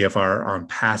putting BFR on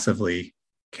passively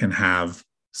can have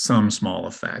some small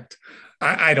effect.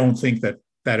 I don't think that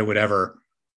it would ever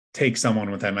take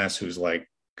someone with MS who's like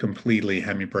completely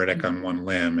hemiplegic on one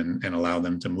limb and allow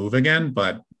them to move again.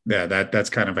 But yeah, that's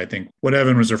kind of, I think, what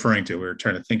Evan was referring to. We were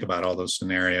trying to think about all those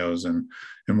scenarios and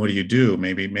what do you do?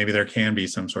 Maybe there can be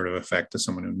some sort of effect to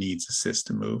someone who needs assist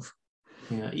to move.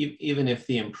 Yeah, even if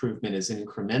the improvement is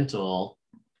incremental,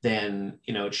 then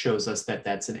it shows us that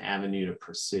that's an avenue to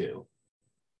pursue.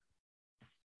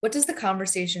 What does the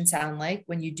conversation sound like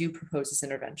when you do propose this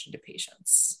intervention to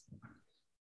patients?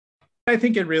 I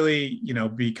think it really,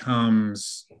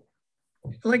 becomes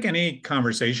like any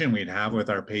conversation we'd have with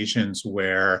our patients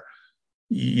where,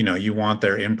 you want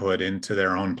their input into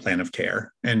their own plan of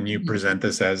care. And you present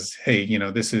this as, hey,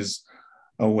 this is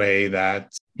a way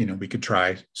that, we could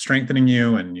try strengthening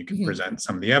you, and you can present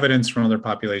some of the evidence from other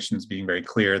populations, being very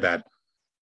clear that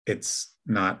it's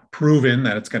not proven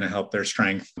that it's going to help their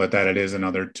strength, but that it is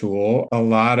another tool.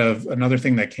 Another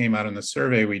thing that came out in the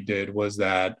survey we did was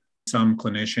that some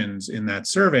clinicians in that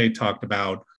survey talked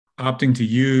about opting to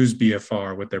use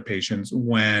BFR with their patients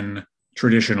when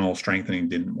traditional strengthening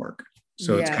didn't work.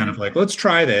 So it's kind of like, let's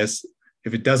try this.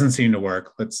 If it doesn't seem to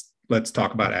work, let's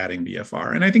talk about adding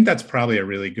BFR. And I think that's probably a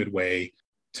really good way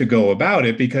to go about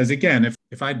it, because again,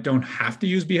 if I don't have to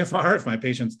use BFR, if my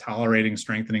patient's tolerating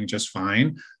strengthening just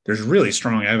fine, there's really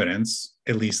strong evidence,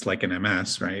 at least like in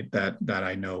MS, right, that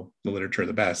I know the literature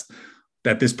the best,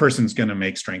 that this person's going to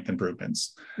make strength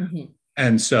improvements.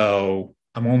 And so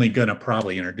I'm only going to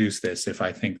probably introduce this if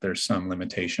I think there's some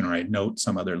limitation, or I note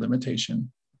some other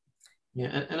limitation.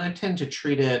 Yeah, and I tend to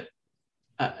treat it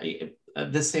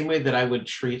the same way that I would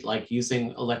treat like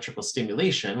using electrical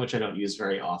stimulation, which I don't use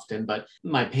very often, but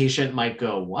my patient might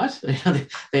go, what?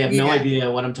 They have no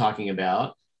idea what I'm talking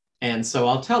about. And so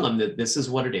I'll tell them that this is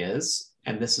what it is,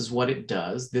 and this is what it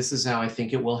does. This is how I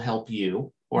think it will help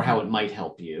you, or how it might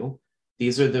help you.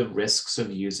 These are the risks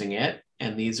of using it,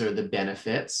 and these are the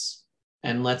benefits.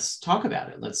 And let's talk about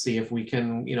it. Let's see if we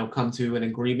can, come to an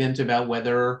agreement about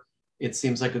whether it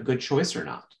seems like a good choice or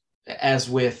not. As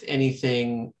with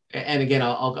anything, and again,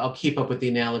 I'll keep up with the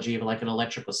analogy of like an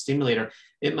electrical stimulator.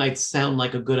 It might sound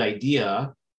like a good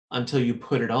idea until you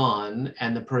put it on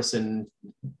and the person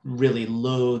really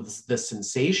loathes the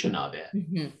sensation of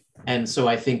it. And so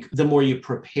I think the more you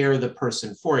prepare the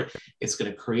person for it, it's going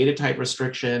to create a tight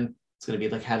restriction. It's going to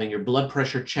be like having your blood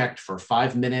pressure checked for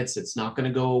 5 minutes. It's not going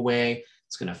to go away.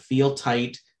 It's going to feel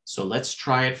tight. So let's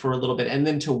try it for a little bit, and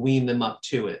then to wean them up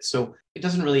to it. So it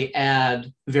doesn't really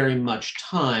add very much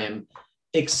time,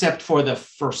 except for the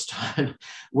first time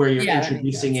where you're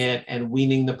introducing it and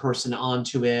weaning the person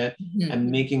onto it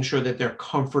and making sure that they're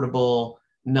comfortable,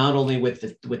 not only with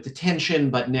the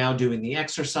tension, but now doing the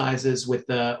exercises with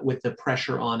the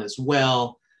pressure on as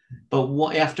well.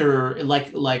 But after,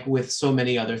 like with so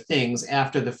many other things,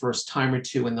 after the first time or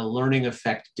two and the learning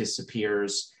effect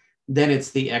disappears, then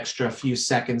it's the extra few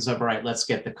seconds of, all right, let's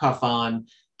get the cuff on,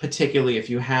 particularly if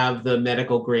you have the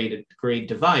medical grade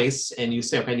device and you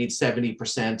say, okay, I need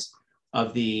 70%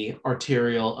 of the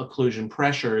arterial occlusion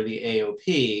pressure, the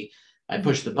AOP. I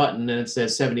push the button and it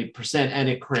says 70% and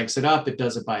it cranks it up. It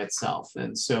does it by itself.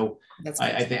 And so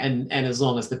I think, and as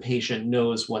long as the patient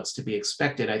knows what's to be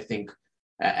expected, I think,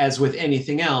 as with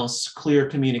anything else, clear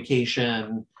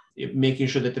communication, making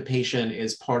sure that the patient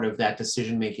is part of that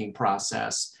decision-making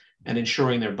process and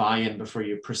ensuring their buy-in before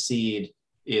you proceed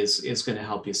is going to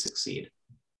help you succeed.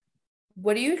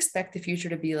 What do you expect the future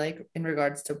to be like in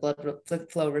regards to blood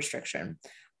flow restriction?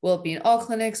 Will it be in all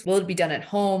clinics? Will it be done at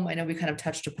home? I know we kind of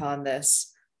touched upon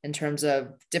this in terms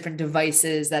of different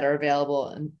devices that are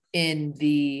available in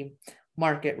the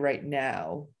market right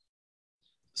now.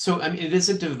 So, I mean, it is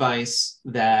a device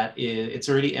that it's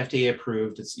already FDA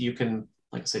approved. You can,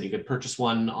 like I said, you could purchase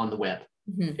one on the web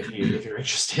if you're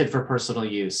interested for personal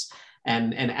use.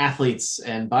 And athletes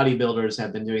and bodybuilders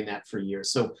have been doing that for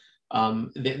years. So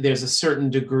there's a certain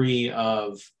degree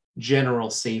of general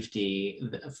safety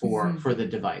for the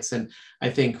device. And I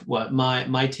think what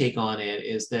my take on it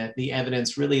is that the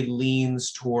evidence really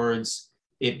leans towards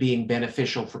it being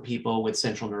beneficial for people with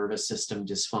central nervous system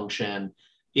dysfunction,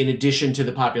 in addition to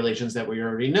the populations that we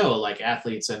already know, like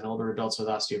athletes and older adults with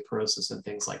osteoporosis and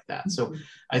things like that. So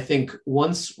I think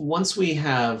once we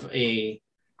have a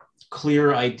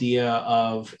clear idea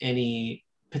of any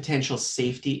potential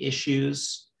safety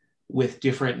issues with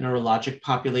different neurologic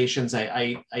populations,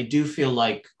 I do feel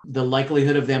like the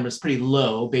likelihood of them is pretty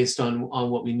low based on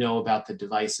what we know about the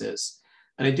devices.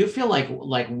 And I do feel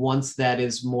like once that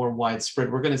is more widespread,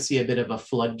 we're going to see a bit of a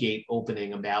floodgate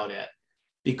opening about it,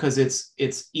 because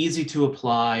it's easy to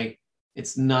apply.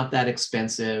 It's not that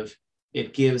expensive.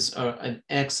 It gives an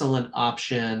excellent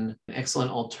option, an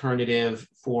excellent alternative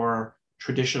for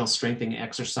traditional strengthening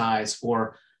exercise,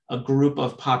 for a group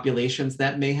of populations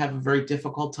that may have a very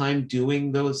difficult time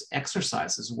doing those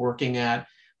exercises, working at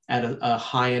a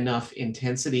high enough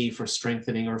intensity for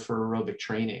strengthening or for aerobic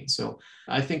training. So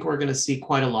I think we're going to see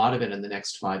quite a lot of it in the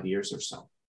next 5 years or so.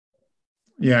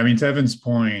 Yeah, I mean, to Evan's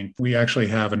point, we actually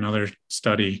have another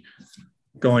study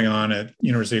going on at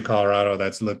University of Colorado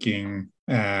that's looking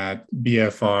at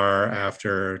BFR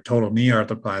after total knee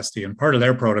arthroplasty. And part of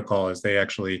their protocol is they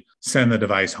actually send the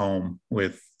device home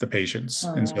with the patients.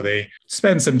 And so they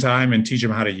spend some time and teach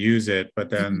them how to use it, but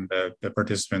then the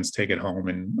participants take it home.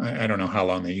 And I don't know how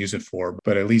long they use it for,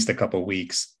 but at least a couple of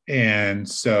weeks. And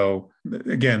so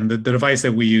again, the device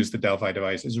that we use, the Delphi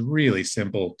device, is really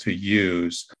simple to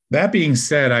use. That being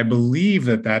said, I believe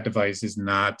that device is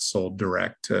not sold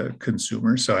direct to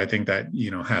consumers. So I think that,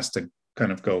 has to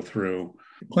kind of go through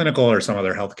clinical or some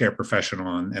other healthcare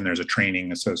professional, and there's a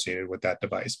training associated with that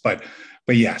device. But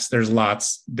yes, there's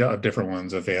lots of different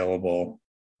ones available.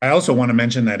 I also want to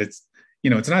mention that it's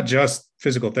not just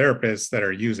physical therapists that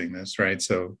are using this, right?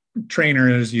 So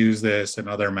trainers use this, and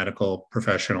other medical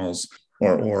professionals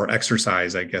or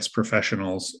exercise, I guess,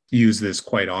 professionals use this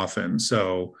quite often.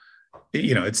 So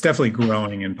it's definitely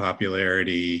growing in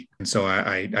popularity. And so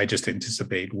I just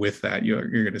anticipate with that, you're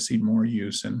going to see more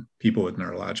use in people with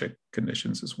neurologic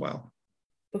conditions as well.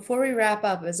 Before we wrap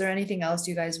up, is there anything else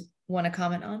you guys want to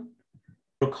comment on?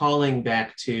 Recalling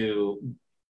back to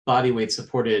body weight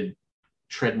supported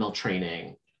treadmill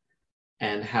training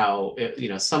and how,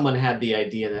 someone had the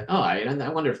idea that, I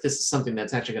wonder if this is something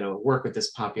that's actually going to work with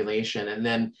this population. And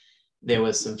then there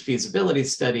was some feasibility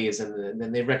studies, and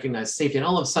then they recognized safety, and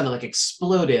all of a sudden it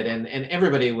exploded, and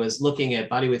everybody was looking at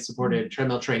bodyweight supported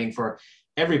treadmill training for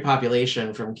every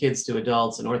population, from kids to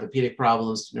adults, and orthopedic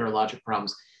problems to neurologic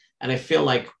problems. And I feel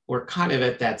like we're kind of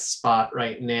at that spot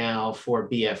right now for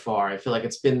BFR. I feel like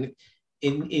it's been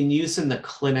in use in the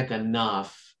clinic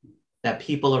enough that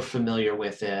people are familiar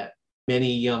with it.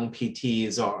 Many young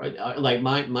PTs are like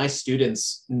my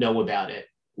students know about it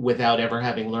without ever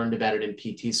having learned about it in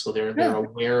PT school. They're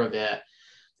aware of it.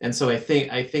 And so I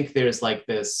think there's like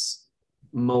this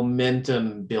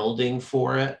momentum building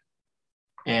for it.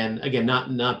 And again,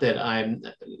 not that I'm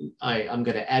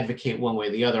going to advocate one way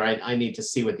or the other. I need to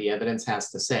see what the evidence has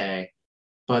to say,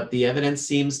 but the evidence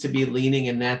seems to be leaning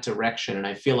in that direction. And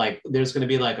I feel like there's going to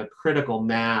be like a critical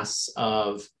mass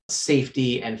of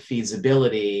safety and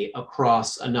feasibility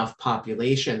across enough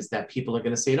populations that people are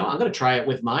going to say, no, I'm going to try it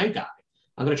with my guy.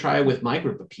 I'm going to try it with my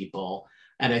group of people.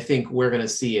 And I think we're going to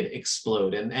see it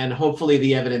explode. And hopefully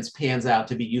the evidence pans out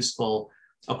to be useful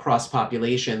across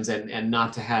populations and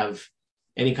not to have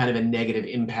any kind of a negative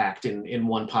impact in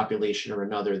one population or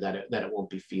another, that it won't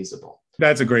be feasible.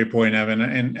 That's a great point, Evan.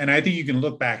 And I think you can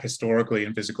look back historically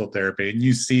in physical therapy, and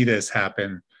you see this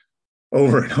happen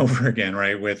over and over again,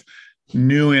 right? With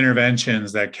new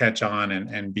interventions that catch on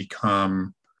and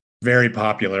become very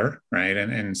popular, right?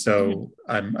 And so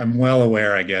I'm well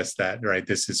aware, I guess, that, right,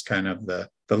 this is kind of the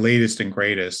latest and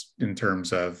greatest in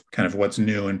terms of kind of what's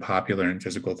new and popular in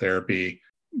physical therapy.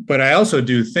 But I also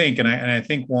do think, and I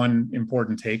think one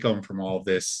important take home from all of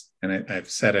this, and I've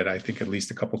said it, I think at least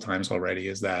a couple of times already,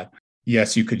 is that,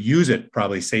 yes, you could use it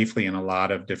probably safely in a lot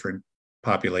of different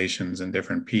populations and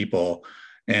different people.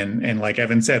 And like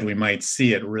Evan said, we might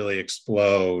see it really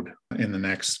explode in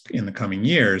the coming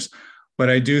years. But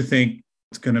I do think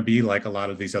it's going to be like a lot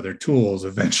of these other tools.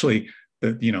 Eventually,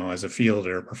 as a field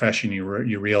or a profession, you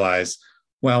realize,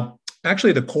 well,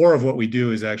 actually, the core of what we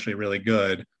do is actually really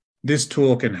good. This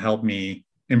tool can help me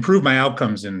improve my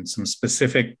outcomes in some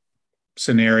specific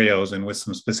scenarios and with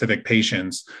some specific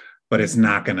patients, but it's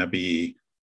not going to be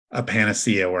a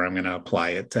panacea where I'm going to apply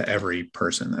it to every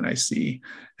person that I see.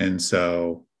 And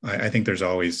so I think there's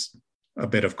always a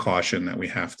bit of caution that we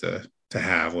have to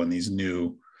have when these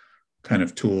new kind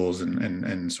of tools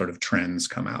and sort of trends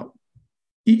come out,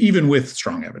 even with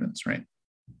strong evidence, right?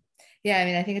 Yeah, I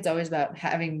mean, I think it's always about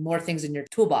having more things in your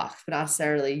toolbox, but not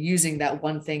necessarily using that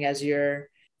one thing as your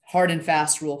hard and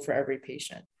fast rule for every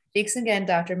patient. Thanks again,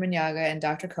 Dr. Manyaga and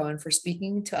Dr. Cohen, for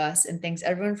speaking to us, and thanks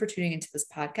everyone for tuning into this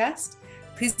podcast.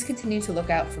 Please continue to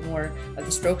look out for more of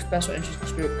the Stroke Special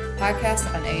Interest Group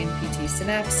podcast on ANPT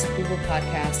Synapse, Google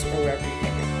Podcast, or wherever you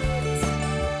get your podcasts.